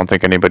set. I don't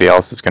think anybody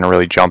else is going to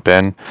really jump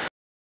in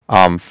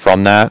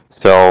from that.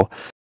 So,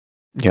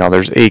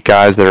 there's 8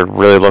 guys that are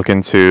really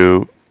looking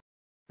to,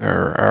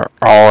 are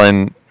all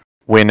in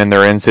win in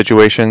their in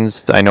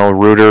situations. I know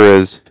Reuter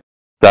is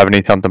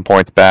 70-something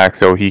points back,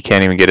 so he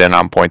can't even get in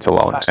on points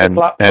alone.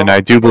 And I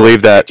do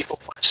believe that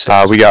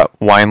we got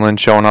Wineland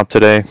showing up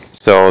today,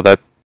 so that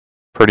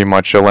pretty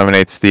much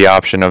eliminates the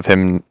option of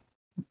him,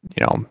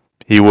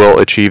 he will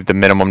achieve the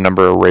minimum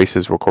number of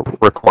races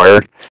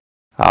required.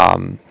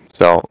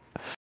 So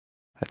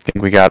I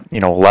think we got,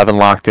 11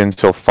 locked in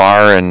so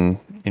far, and,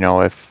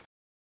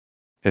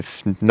 if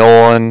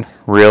Nolan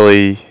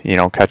really,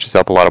 catches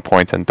up a lot of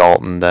points in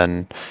Dalton,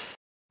 then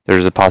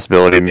there's a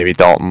possibility of maybe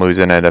Dalton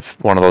losing it if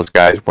one of those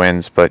guys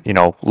wins. But,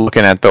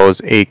 looking at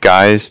those 8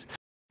 guys,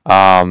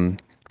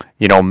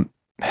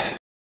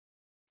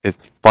 it's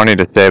funny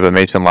to say, but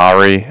Mason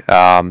Lowry,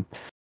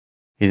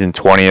 he's in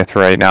 20th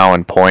right now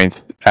in points.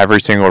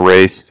 Every single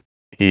race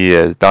he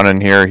has done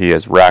in here, he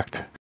has wrecked,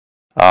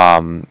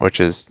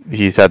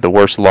 he's had the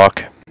worst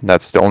luck.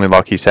 That's the only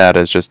luck he's had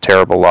is just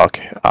terrible luck.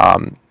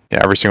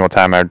 Every single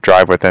time I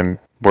drive with him,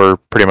 we're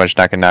pretty much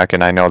neck and neck,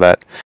 and I know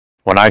that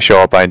when I show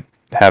up, I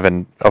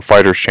having a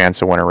fighter's chance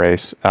to win a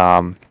race.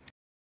 I'd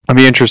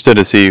be interested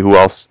to see who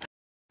else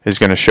is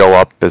going to show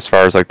up as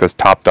far as like those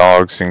top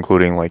dogs,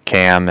 including like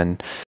Cam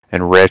and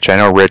Rich. I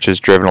know Rich has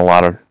driven a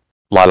lot of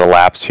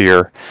laps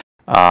here.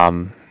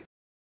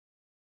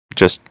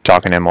 Just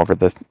talking to him over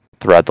the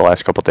thread the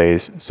last couple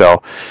days.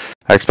 So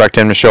I expect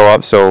him to show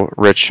up. So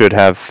Rich should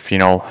have,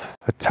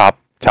 a top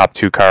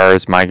 2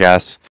 cars, my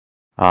guess.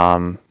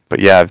 But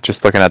yeah,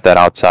 just looking at that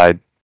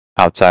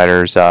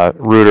outsiders,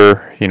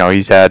 Reuter,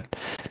 he's had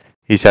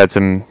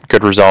some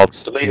good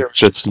results.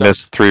 Just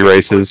missed 3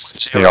 races,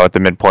 at the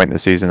midpoint in the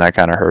season. That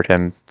kind of hurt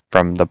him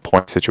from the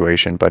point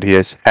situation. But he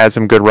has had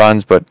some good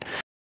runs, but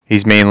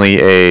he's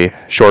mainly a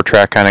short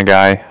track kind of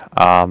guy.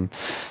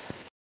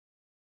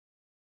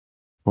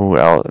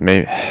 Well,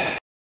 maybe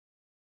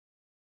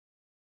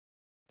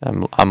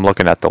I'm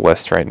looking at the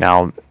list right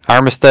now.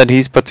 Armistead,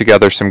 he's put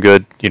together some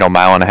good,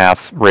 1.5-mile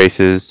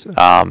races.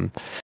 I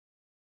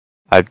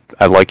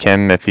like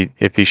him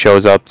if he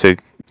shows up to,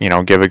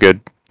 give a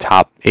good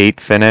top 8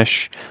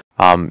 finish.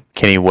 Can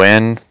he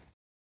win?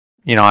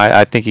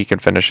 I think he can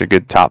finish a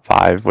good top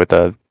 5 with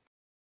a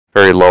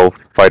very low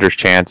fighter's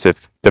chance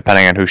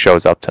depending on who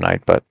shows up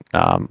tonight. But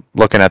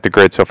looking at the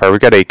grid so far,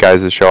 we've got 8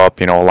 guys that show up.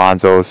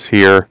 Alonso's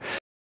here.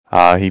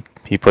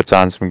 He puts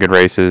on some good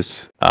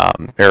races.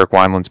 Eric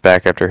Wineland's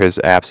back after his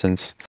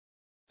absence,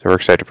 so we're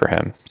excited for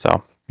him.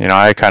 So,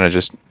 I kind of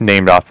just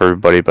named off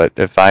everybody, but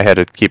if I had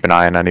to keep an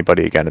eye on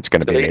anybody again, it's going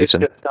to be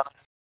Mason.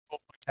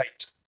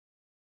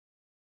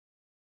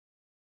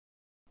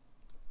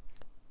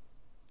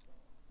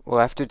 Well,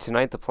 after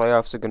tonight, the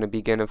playoffs are going to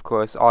begin, of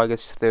course,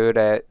 August 3rd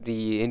at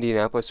the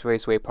Indianapolis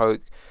Raceway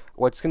Park.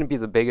 What's going to be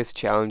the biggest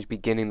challenge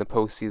beginning the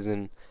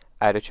postseason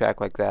at a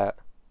track like that?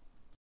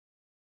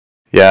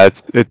 Yeah,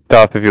 it's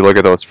tough if you look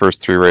at those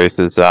first 3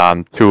 races. 2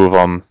 of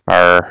them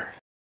are,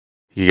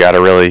 you got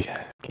to really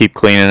keep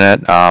cleaning it.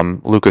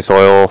 Lucas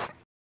Oil,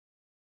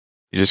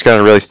 you just got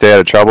to really stay out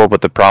of trouble.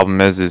 But the problem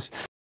is there's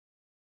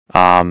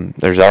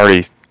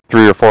already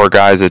 3 or 4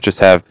 guys that just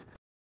have,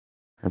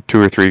 or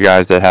 2 or 3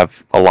 guys that have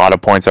a lot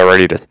of points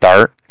already to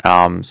start.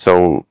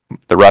 So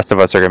the rest of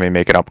us are going to be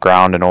making up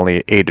ground and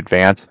only 8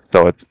 advance.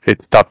 So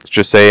it's tough to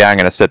just say, I'm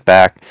going to sit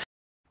back,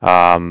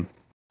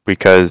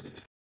 because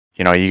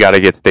you got to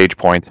get stage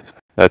points.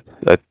 That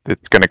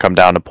it's going to come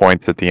down to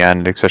points at the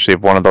end, especially if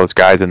one of those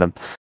guys in the,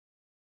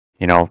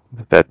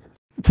 that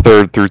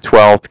 3rd through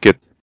 12th gets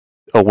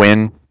a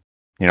win.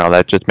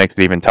 That just makes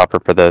it even tougher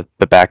for the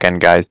back end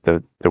guys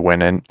to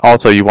win. And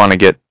also, you want to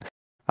get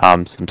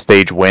some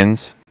stage wins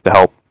to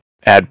help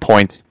add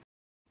points,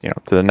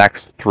 to the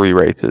next 3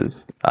 races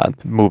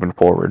moving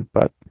forward.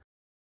 But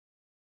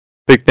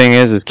big thing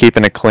is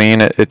keeping it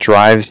clean. It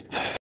drives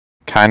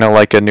kind of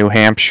like a New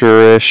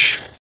Hampshire-ish.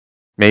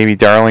 Maybe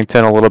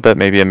Darlington a little bit,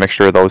 maybe a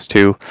mixture of those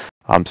 2.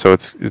 So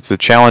it's a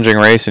challenging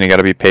race, and you got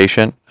to be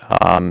patient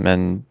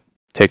and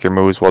take your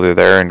moves while you're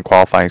there. And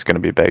qualifying is going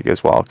to be big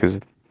as well, because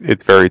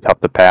it's very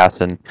tough to pass,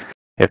 and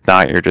if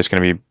not, you're just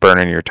going to be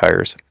burning your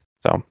tires.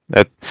 So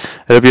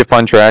it'll be a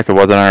fun track. It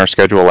wasn't on our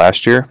schedule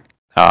last year,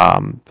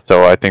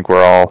 so I think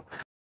we're all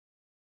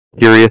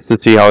curious to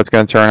see how it's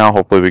going to turn out.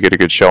 Hopefully, we get a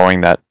good showing.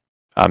 That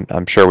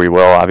I'm sure we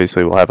will.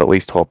 Obviously, we'll have at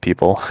least 12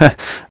 people,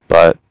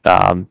 but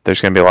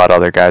there's going to be a lot of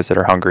other guys that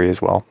are hungry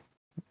as well.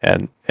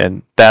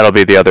 And that'll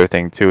be the other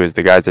thing too, is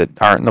the guys that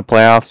aren't in the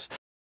playoffs,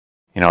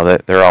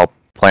 that they're all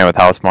playing with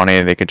house money,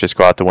 and they can just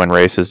go out to win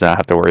races and not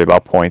have to worry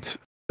about points.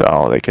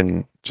 So they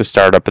can just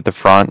start up at the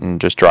front and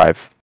just drive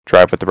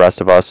with the rest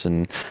of us.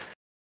 And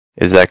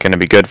is that going to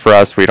be good for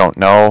us? We don't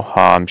know.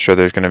 I'm sure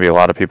there's going to be a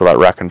lot of people that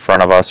wreck in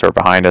front of us or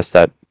behind us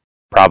that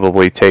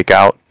probably take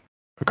out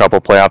a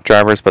couple playoff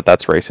drivers, but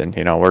that's racing.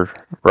 We're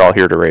all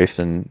here to race,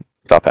 and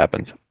stuff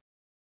happens.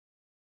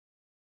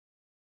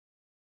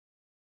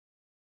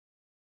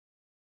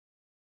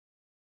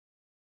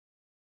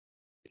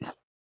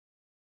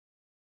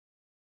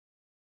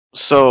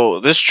 So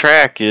this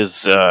track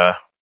is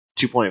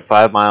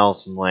 2.5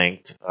 miles in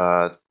length.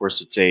 Of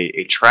course, it's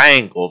a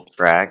triangle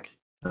track,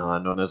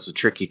 known as the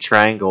Tricky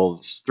Triangle.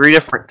 It's 3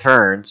 different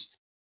turns.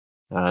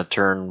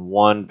 Turn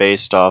 1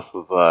 based off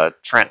of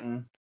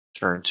Trenton,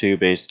 turn 2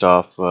 based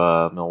off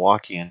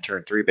Milwaukee, and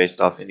turn 3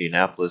 based off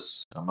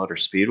Indianapolis Motor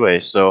Speedway.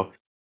 So,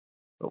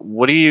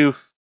 how do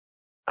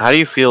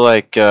you feel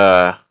like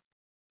the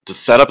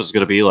setup is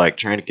going to be like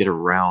trying to get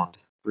around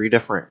 3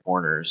 different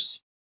corners?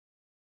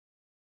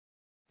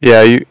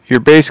 Yeah,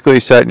 you're basically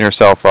setting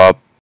yourself up,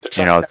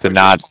 to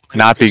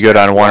not be good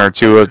on 1 or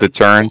 2 of the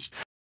turns.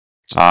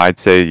 I'd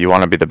say you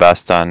want to be the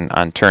best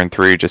on turn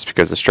 3, just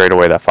because the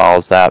straightaway that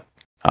follows that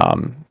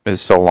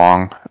is so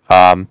long.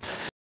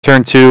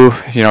 Turn 2,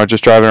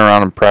 just driving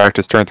around in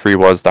practice. Turn 3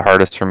 was the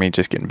hardest for me,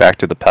 just getting back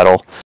to the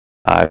pedal.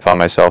 I found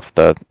myself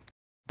the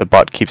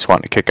butt keeps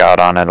wanting to kick out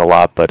on it a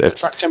lot, but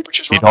if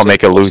you don't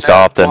make it loose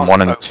off, then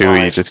 1 and 2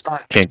 you just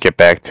can't get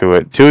back to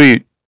it. 2,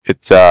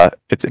 it's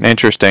an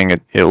interesting.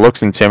 It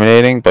looks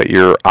intimidating, but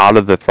you're out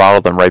of the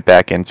throttle, then right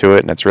back into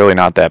it, and it's really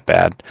not that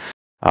bad.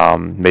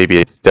 Maybe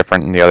it's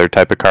different in the other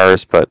type of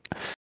cars, but I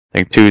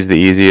think 2 is the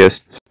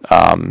easiest.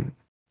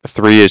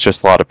 3 is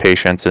just a lot of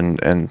patience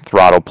and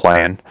throttle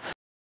playing.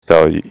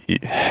 So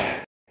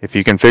if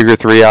you can figure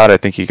 3 out, I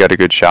think you got a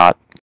good shot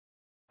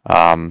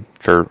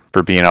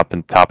for being up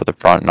in top of the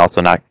front, and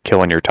also not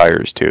killing your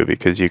tires too,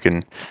 because you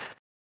can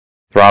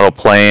throttle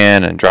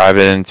playing and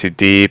driving in too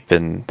deep,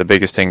 and the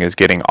biggest thing is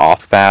getting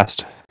off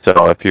fast.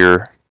 So if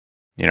you're,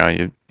 you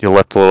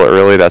lift a little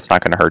early, that's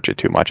not going to hurt you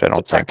too much, I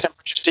don't think.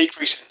 Temperature's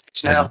decreasing.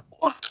 It's now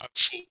 1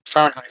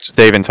 Fahrenheit.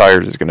 Saving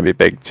tires is going to be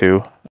big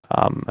too.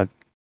 I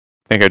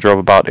think I drove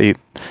about eight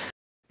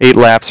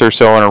laps or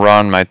so in a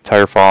run. My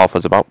tire fall off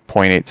was about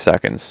 0.8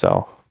 seconds,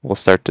 so we'll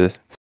start to.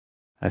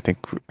 I think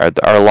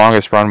our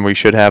longest run we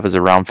should have is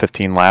around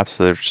 15 laps.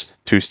 So there's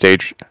two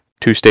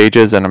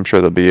stages, and I'm sure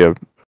there'll be a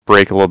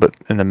break a little bit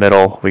in the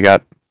middle. We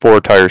got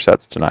 4 tire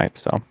sets tonight,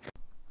 so I'm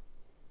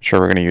sure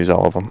we're going to use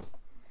all of them.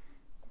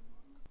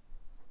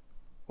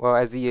 Well,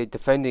 as the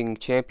defending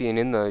champion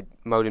in the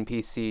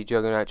MardonPC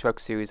Juggernaut Truck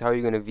Series, how are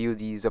you going to view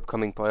these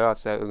upcoming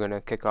playoffs that are going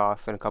to kick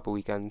off in a couple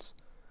weekends?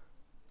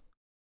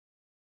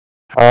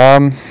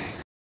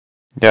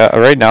 Yeah,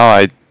 right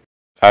now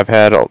I've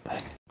had, I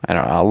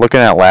don't know,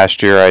 looking at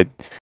last year, I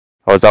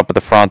was up at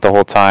the front the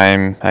whole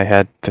time. I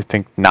had, I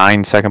think,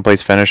 9 second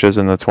place finishes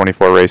in the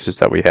 24 races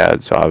that we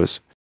had, so I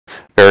was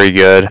very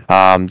good.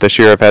 This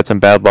year I've had some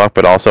bad luck,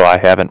 but also I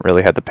haven't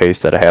really had the pace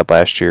that I had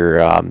last year.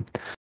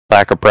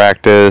 Lack of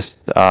practice,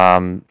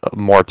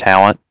 more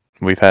talent.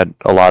 We've had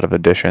a lot of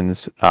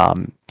additions,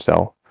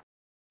 so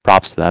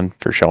props to them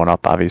for showing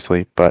up,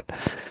 obviously. But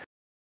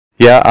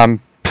yeah,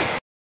 I'm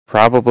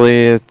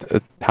probably a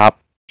top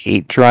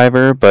 8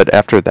 driver, but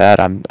after that,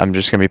 I'm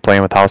just gonna be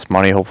playing with house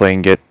money. Hopefully, I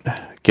can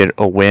get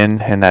a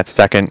win in that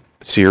second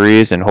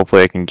series, and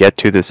hopefully, I can get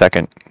to the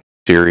second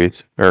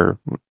series or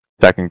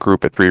second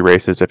group of 3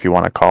 races, if you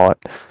want to call it.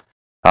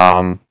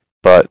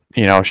 But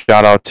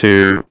shout out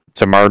to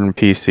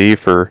MardonPC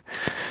for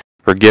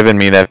giving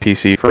me that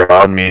PC, for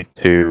allowing me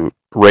to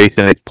race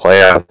in its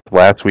playoffs.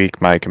 Last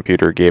week, my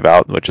computer gave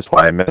out, which is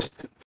why I missed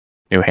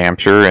New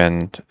Hampshire,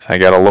 and I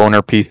got a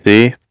loaner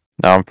PC.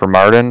 Now I'm for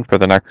Mardon for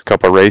the next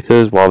couple of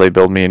races while they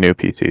build me a new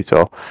PC.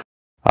 So,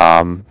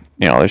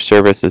 their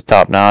service is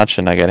top notch,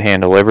 and I get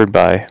hand delivered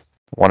by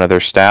one of their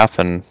staff,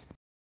 and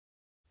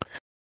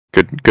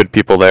good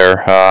people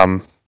there.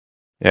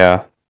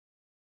 Yeah,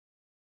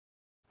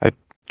 I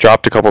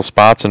dropped a couple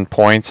spots and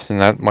points,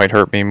 and that might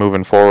hurt me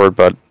moving forward.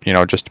 But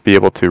just to be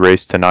able to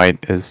race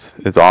tonight is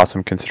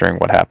awesome considering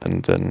what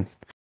happened, and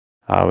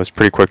it was a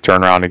pretty quick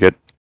turnaround to get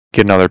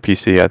another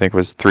PC. I think it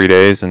was 3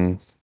 days, and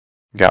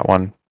got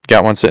one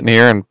sitting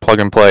here and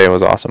plug and play. It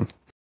was awesome.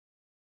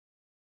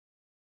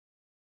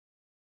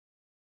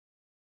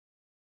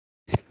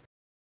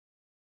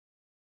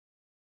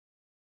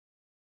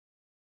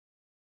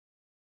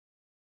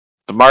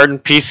 The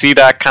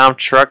MardonPC.com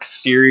Truck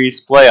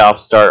Series playoffs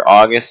start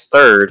August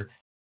 3rd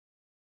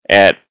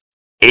at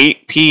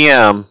 8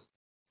 p.m.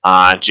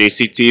 on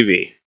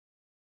JCTV.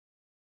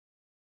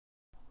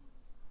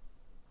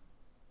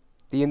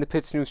 The In the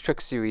Pits News Truck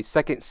Series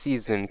second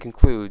season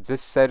concludes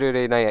this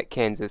Saturday night at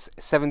Kansas,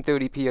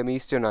 7:30 p.m.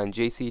 Eastern on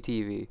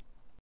JCTV.